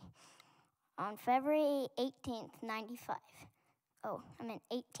family on February 18th, 95. Oh, I meant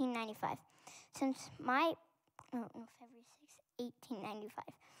 1895. February 6th,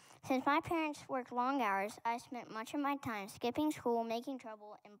 1895. Since my parents worked long hours, I spent much of my time skipping school, making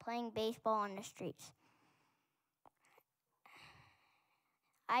trouble, and playing baseball on the streets.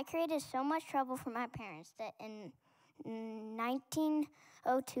 I created so much trouble for my parents that in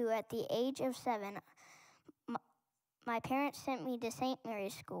 1902, at the age of 7, my parents sent me to St.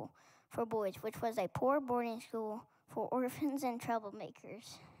 Mary's School for Boys, which was a poor boarding school for orphans and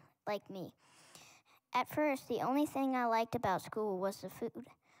troublemakers like me. At first, the only thing I liked about school was the food,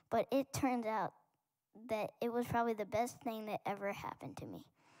 but it turns out that it was probably the best thing that ever happened to me.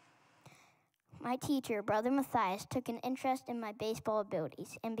 My teacher, Brother Matthias, took an interest in my baseball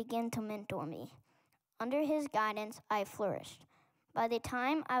abilities and began to mentor me. Under his guidance, I flourished. By the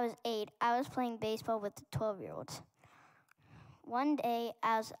time I was 8, I was playing baseball with the 12-year-olds. One day,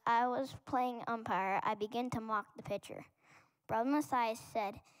 as I was playing umpire, I began to mock the pitcher. Brother Matthias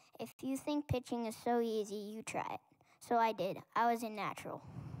said, "If you think pitching is so easy, you try it." So I did. I was a natural.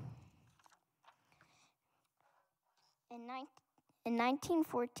 In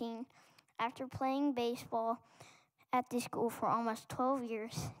 1914, after playing baseball at the school for almost 12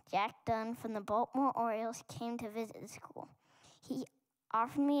 years, Jack Dunn from the Baltimore Orioles came to visit the school. He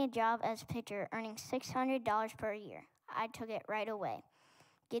offered me a job as pitcher, earning $600 per year. I took it right away.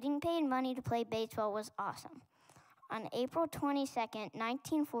 Getting paid money to play baseball was awesome. On April 22nd,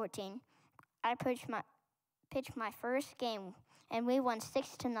 1914, I pitched my first game, and we won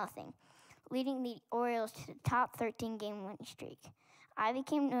 6-0, leading the Orioles to the top 13-game winning streak. I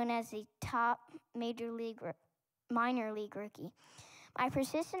became known as the top minor league rookie. My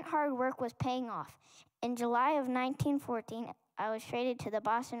persistent hard work was paying off. In July of 1914, I was traded to the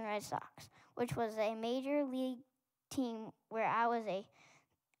Boston Red Sox, which was a major league team where I was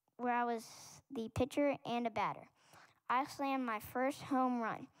the pitcher and a batter. I slammed my first home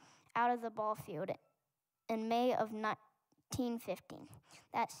run out of the ball field in May of 1915.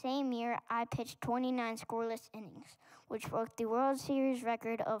 That same year, I pitched 29 scoreless innings, which broke the World Series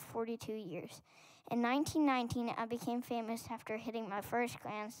record of 42 years. In 1919, I became famous after hitting my first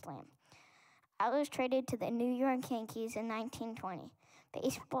grand slam. I was traded to the New York Yankees in 1920.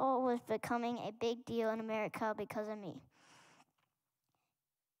 Baseball was becoming a big deal in America because of me.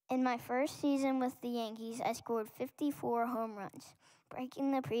 In my first season with the Yankees, I scored 54 home runs,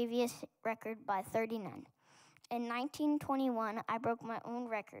 breaking the previous record by 39. In 1921, I broke my own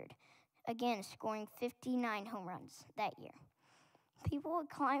record, again scoring 59 home runs that year. People would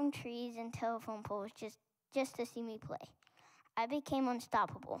climb trees and telephone poles just to see me play. I became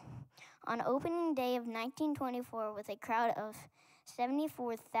unstoppable. On opening day of 1924, with a crowd of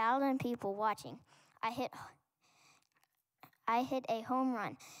 74,000 people watching, I hit a home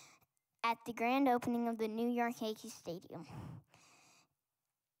run at the grand opening of the New York Yankees Stadium.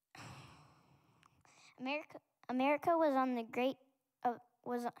 America was on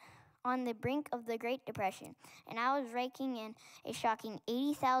on the brink of the Great Depression, and I was raking in a shocking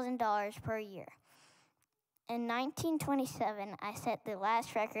 $80,000 per year. In 1927, I set the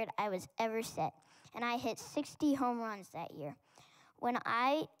last record I was ever set, and I hit 60 home runs that year. When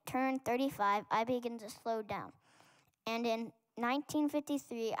I turned 35, I began to slow down, and in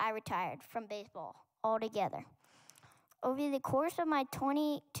 1953, I retired from baseball altogether. Over the course of my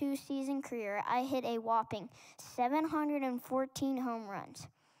 22-season career, I hit a whopping 714 home runs.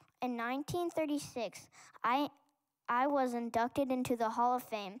 In 1936, I was inducted into the Hall of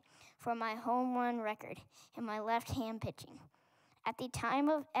Fame for my home run record and my left-hand pitching. At the time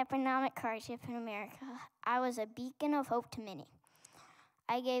of economic hardship in America, I was a beacon of hope to many.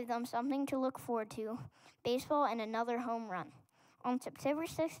 I gave them something to look forward to, baseball and another home run. On September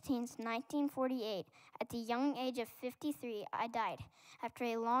 16, 1948, at the young age of 53, I died after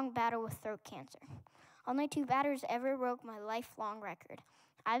a long battle with throat cancer. Only 2 batters ever broke my lifelong record.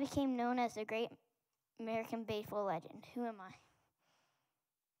 I became known as the great American baseball legend. Who am I?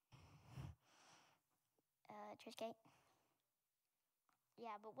 Trishgate? Yeah,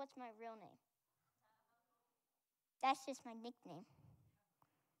 but what's my real name? That's just my nickname.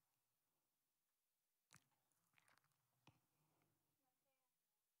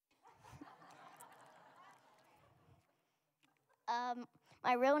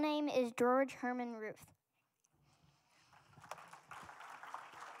 My real name is George Herman Ruth.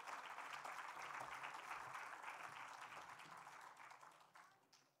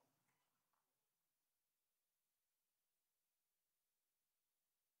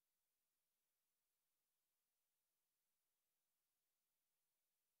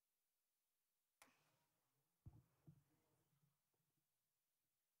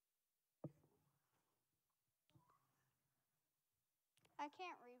 I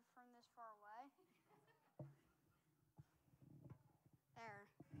can't read from this far away. There.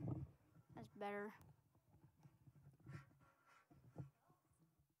 That's better.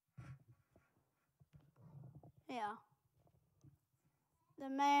 Yeah. The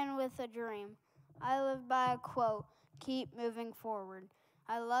man with a dream. I live by a quote, keep moving forward.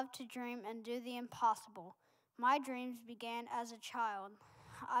 I love to dream and do the impossible. My dreams began as a child.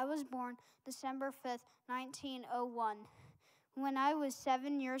 I was born December 5th, 1901. When I was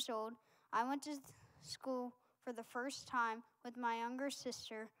 7 years old, I went to school for the first time with my younger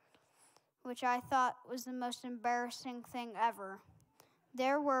sister, which I thought was the most embarrassing thing ever.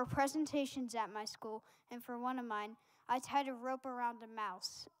 There were presentations at my school, and for one of mine, I tied a rope around a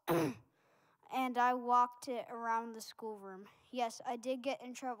mouse, and I walked it around the schoolroom. Yes, I did get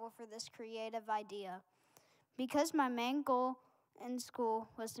in trouble for this creative idea. Because my main goal in school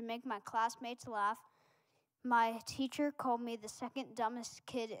was to make my classmates laugh, my teacher called me the second dumbest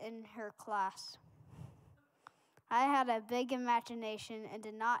kid in her class. I had a big imagination and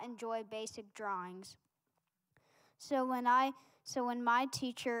did not enjoy basic drawings. So when my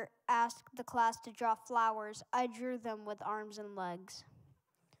teacher asked the class to draw flowers, I drew them with arms and legs.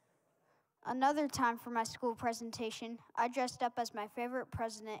 Another time for my school presentation, I dressed up as my favorite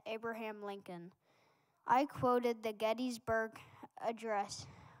president, Abraham Lincoln. I quoted the Gettysburg Address.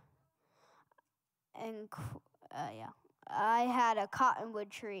 And I had a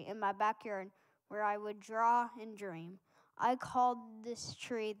cottonwood tree in my backyard where I would draw and dream. I called this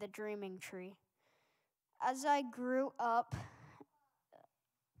tree the dreaming tree. As I grew up,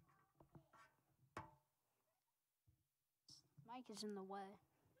 mic is in the way.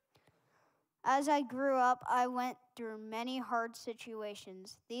 As I grew up, I went through many hard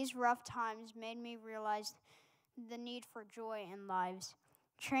situations. These rough times made me realize the need for joy in lives.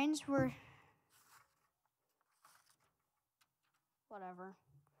 Trains were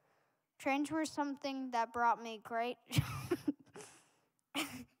something that brought me great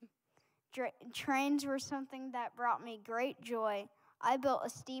Trains were something that brought me great joy. I built a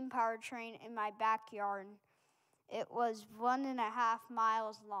steam-powered train in my backyard. It was 1.5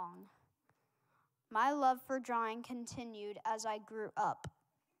 miles long. My love for drawing continued as I grew up.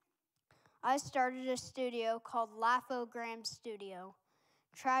 I started a studio called Laugh-O-Gram Studio.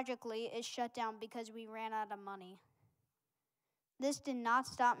 Tragically, it shut down because we ran out of money. This did not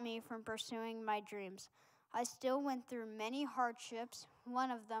stop me from pursuing my dreams. I still went through many hardships. One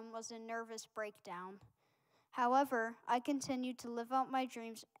of them was a nervous breakdown. However, I continued to live out my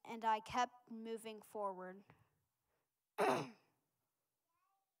dreams, and I kept moving forward. But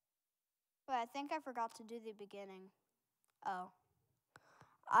I think I forgot to do the beginning. Oh.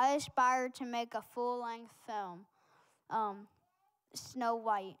 I aspired to make a full-length film, Snow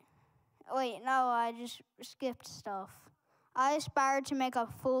White. Wait, no, I just skipped stuff. I aspired to make a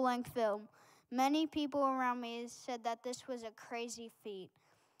full-length film. Many people around me said that this was a crazy feat.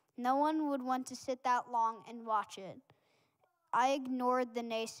 No one would want to sit that long and watch it. I ignored the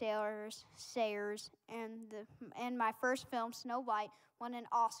naysayers, and my first film, Snow White, won an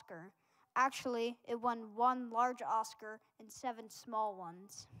Oscar. Actually, it won one large Oscar and 7 small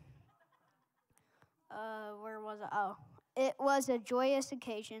ones. Where was it? Oh, it was a joyous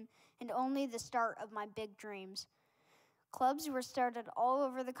occasion and only the start of my big dreams. Clubs were started all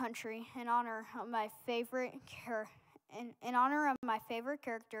over the country in honor of my favorite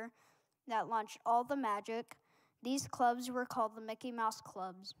character that launched all the magic. These clubs were called the Mickey Mouse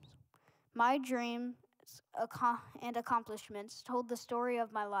Clubs. My dreams and accomplishments told the story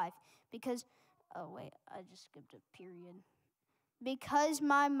of my life because, oh wait, I just skipped a period. Because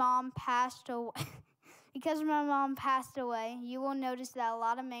my mom passed away. Because my mom passed away, you will notice that a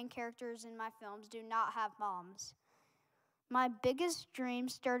lot of main characters in my films do not have moms. My biggest dream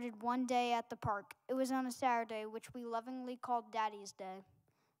started one day at the park. It was on a Saturday, which we lovingly called Daddy's Day.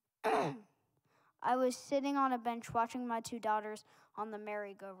 I was sitting on a bench watching my 2 daughters on the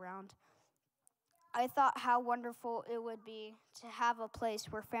merry-go-round. I thought how wonderful it would be to have a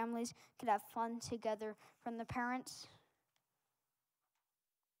place where families could have fun together, from the parents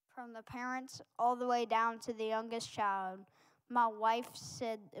all the way down to the youngest child. My wife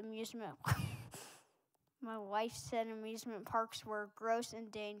said amusement parks were gross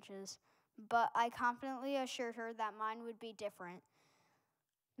and dangerous, but I confidently assured her that mine would be different.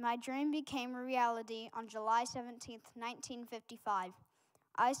 My dream became a reality on July 17th, 1955.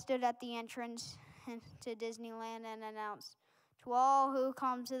 I stood at the entrance to Disneyland and announced, "To all who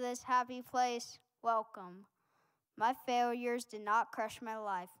come to this happy place, welcome." My failures did not crush my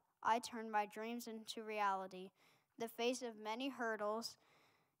life. I turned my dreams into reality. In the face of many hurdles,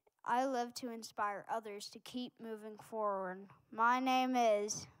 I live to inspire others to keep moving forward. My name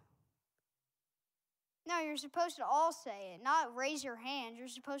is... No, you're supposed to all say it, not raise your hand. You're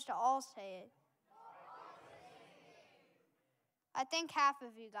supposed to all say it. I think half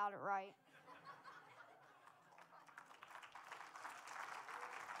of you got it right.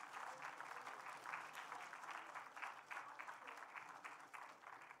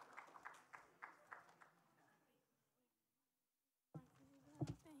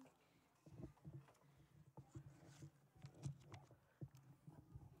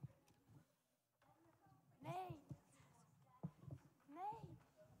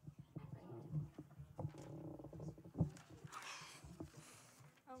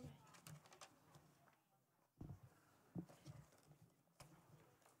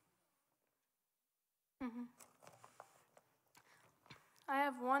 I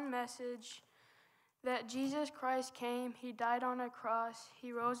have one message, that Jesus Christ came, he died on a cross,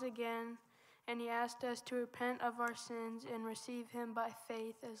 he rose again, and he asked us to repent of our sins and receive him by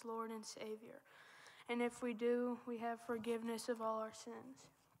faith as Lord and Savior. And if we do, we have forgiveness of all our sins.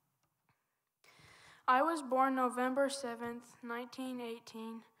 I was born November 7th,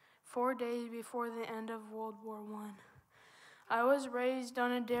 1918, 4 days before the end of World War I. I was raised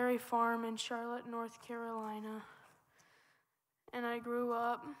on a dairy farm in Charlotte, North Carolina, and I grew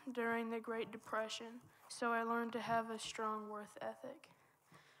up during the Great Depression, so I learned to have a strong work ethic.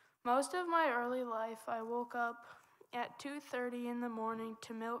 Most of my early life, I woke up at 2:30 in the morning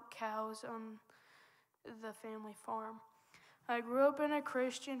to milk cows on the family farm. I grew up in a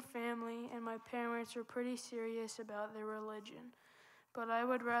Christian family, and my parents were pretty serious about their religion, but I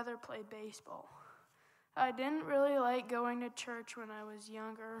would rather play baseball. I didn't really like going to church when I was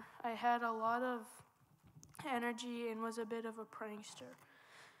younger. I had a lot of energy and was a bit of a prankster.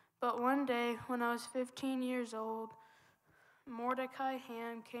 But one day, when I was 15 years old, Mordecai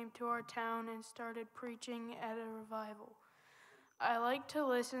Ham came to our town and started preaching at a revival. I liked to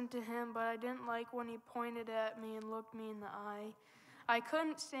listen to him, but I didn't like when he pointed at me and looked me in the eye. I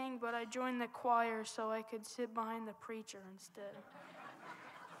couldn't sing, but I joined the choir so I could sit behind the preacher instead.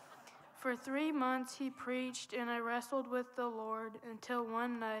 For 3 months he preached, and I wrestled with the Lord until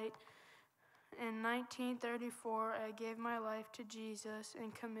one night in 1934, I gave my life to Jesus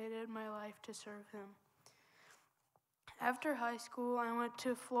and committed my life to serve him. After high school, I went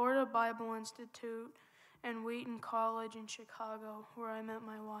to Florida Bible Institute and Wheaton College in Chicago, where I met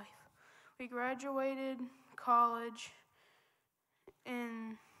my wife. We graduated college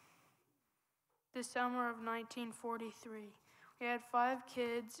in the summer of 1943. We had 5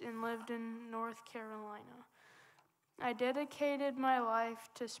 kids and lived in North Carolina. I dedicated my life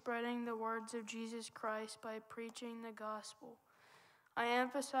to spreading the words of Jesus Christ by preaching the gospel. I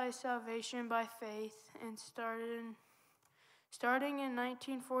emphasized salvation by faith, and starting in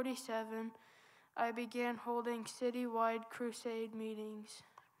 1947, I began holding citywide crusade meetings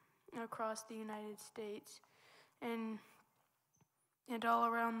across the United States. And and all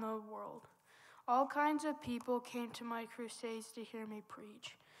around the world. All kinds of people came to my crusades to hear me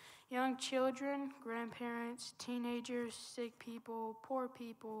preach. Young children, grandparents, teenagers, sick people, poor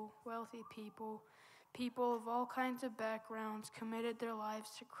people, wealthy people, people of all kinds of backgrounds committed their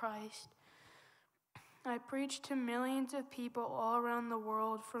lives to Christ. I preached to millions of people all around the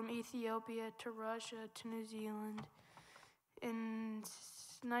world, from Ethiopia to Russia to New Zealand. In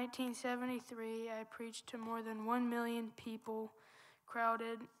 1973, I preached to more than 1 million people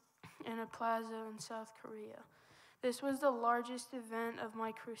crowded in a plaza in South Korea. This was the largest event of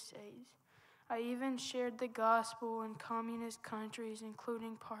my crusades. I even shared the gospel in communist countries,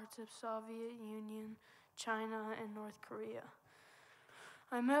 including parts of Soviet Union, China, and North Korea.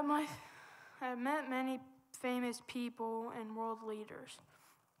 I met many famous people and world leaders.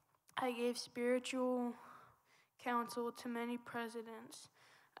 I gave spiritual counsel to many presidents.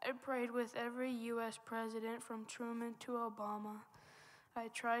 I prayed with every U.S. president from Truman to Obama. I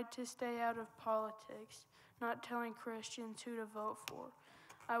tried to stay out of politics, not telling Christians who to vote for.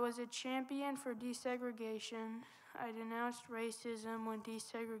 I was a champion for desegregation. I denounced racism when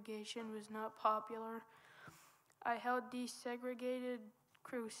desegregation was not popular. I held desegregated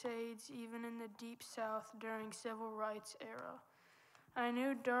crusades even in the Deep South during Civil Rights era. I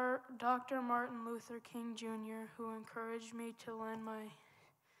knew Dr. Martin Luther King Jr., who encouraged me to lend my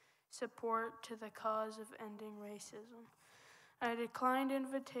support to the cause of ending racism. I declined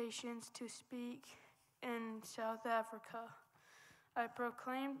invitations to speak in South Africa. I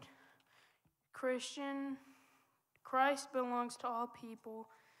proclaimed Christ belongs to all people.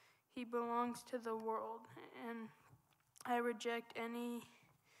 He belongs to the world, and I reject any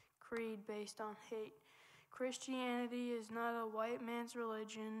creed based on hate. Christianity is not a white man's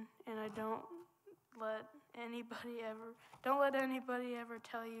religion, and I don't let anybody ever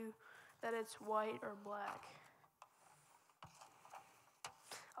tell you that it's white or black.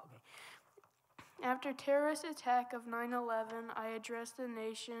 Okay. After terrorist attack of 9/11, I addressed the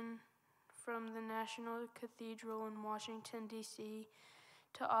nation from the National Cathedral in Washington, D.C.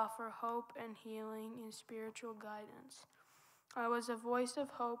 to offer hope and healing and spiritual guidance. I was a voice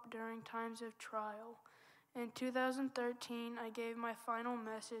of hope during times of trial. In 2013, I gave my final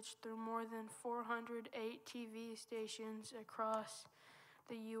message through more than 408 TV stations across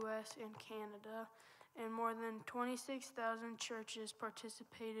the U.S. and Canada, and more than 26,000 churches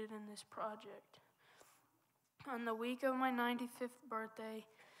participated in this project. On the week of my 95th birthday,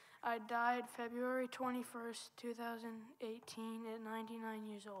 I died February 21st, 2018 at 99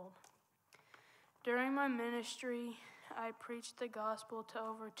 years old. During my ministry, I preached the gospel to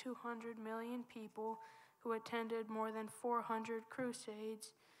over 200 million people who attended more than 400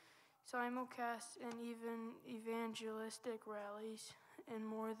 crusades, simulcasts, and even evangelistic rallies in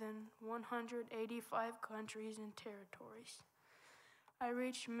more than 185 countries and territories. I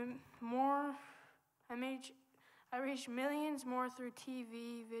reached millions more through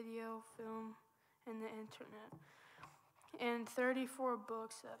TV, video, film, and the internet, and 34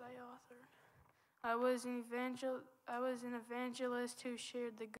 books that I authored. I was an evangelist who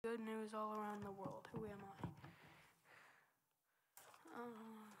shared the good news all around the world. Who am I?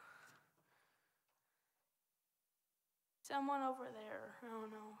 Someone over there. I don't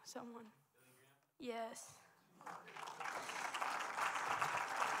know. Someone. Yes.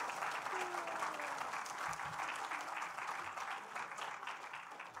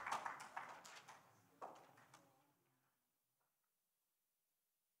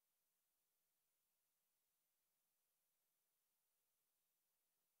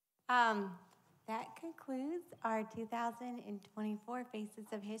 That concludes our 2024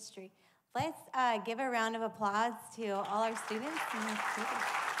 Faces of History. Let's give a round of applause to all our students and our students.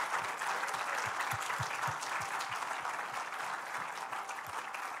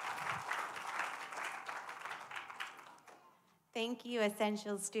 Thank you,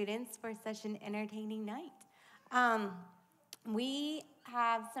 Essential students, for such an entertaining night. We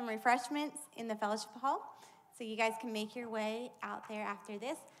have some refreshments in the fellowship hall, so you guys can make your way out there after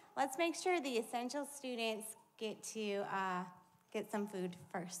this. Let's make sure the Essential students get to get some food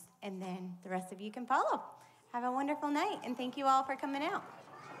first, and then the rest of you can follow. Have a wonderful night, and thank you all for coming out.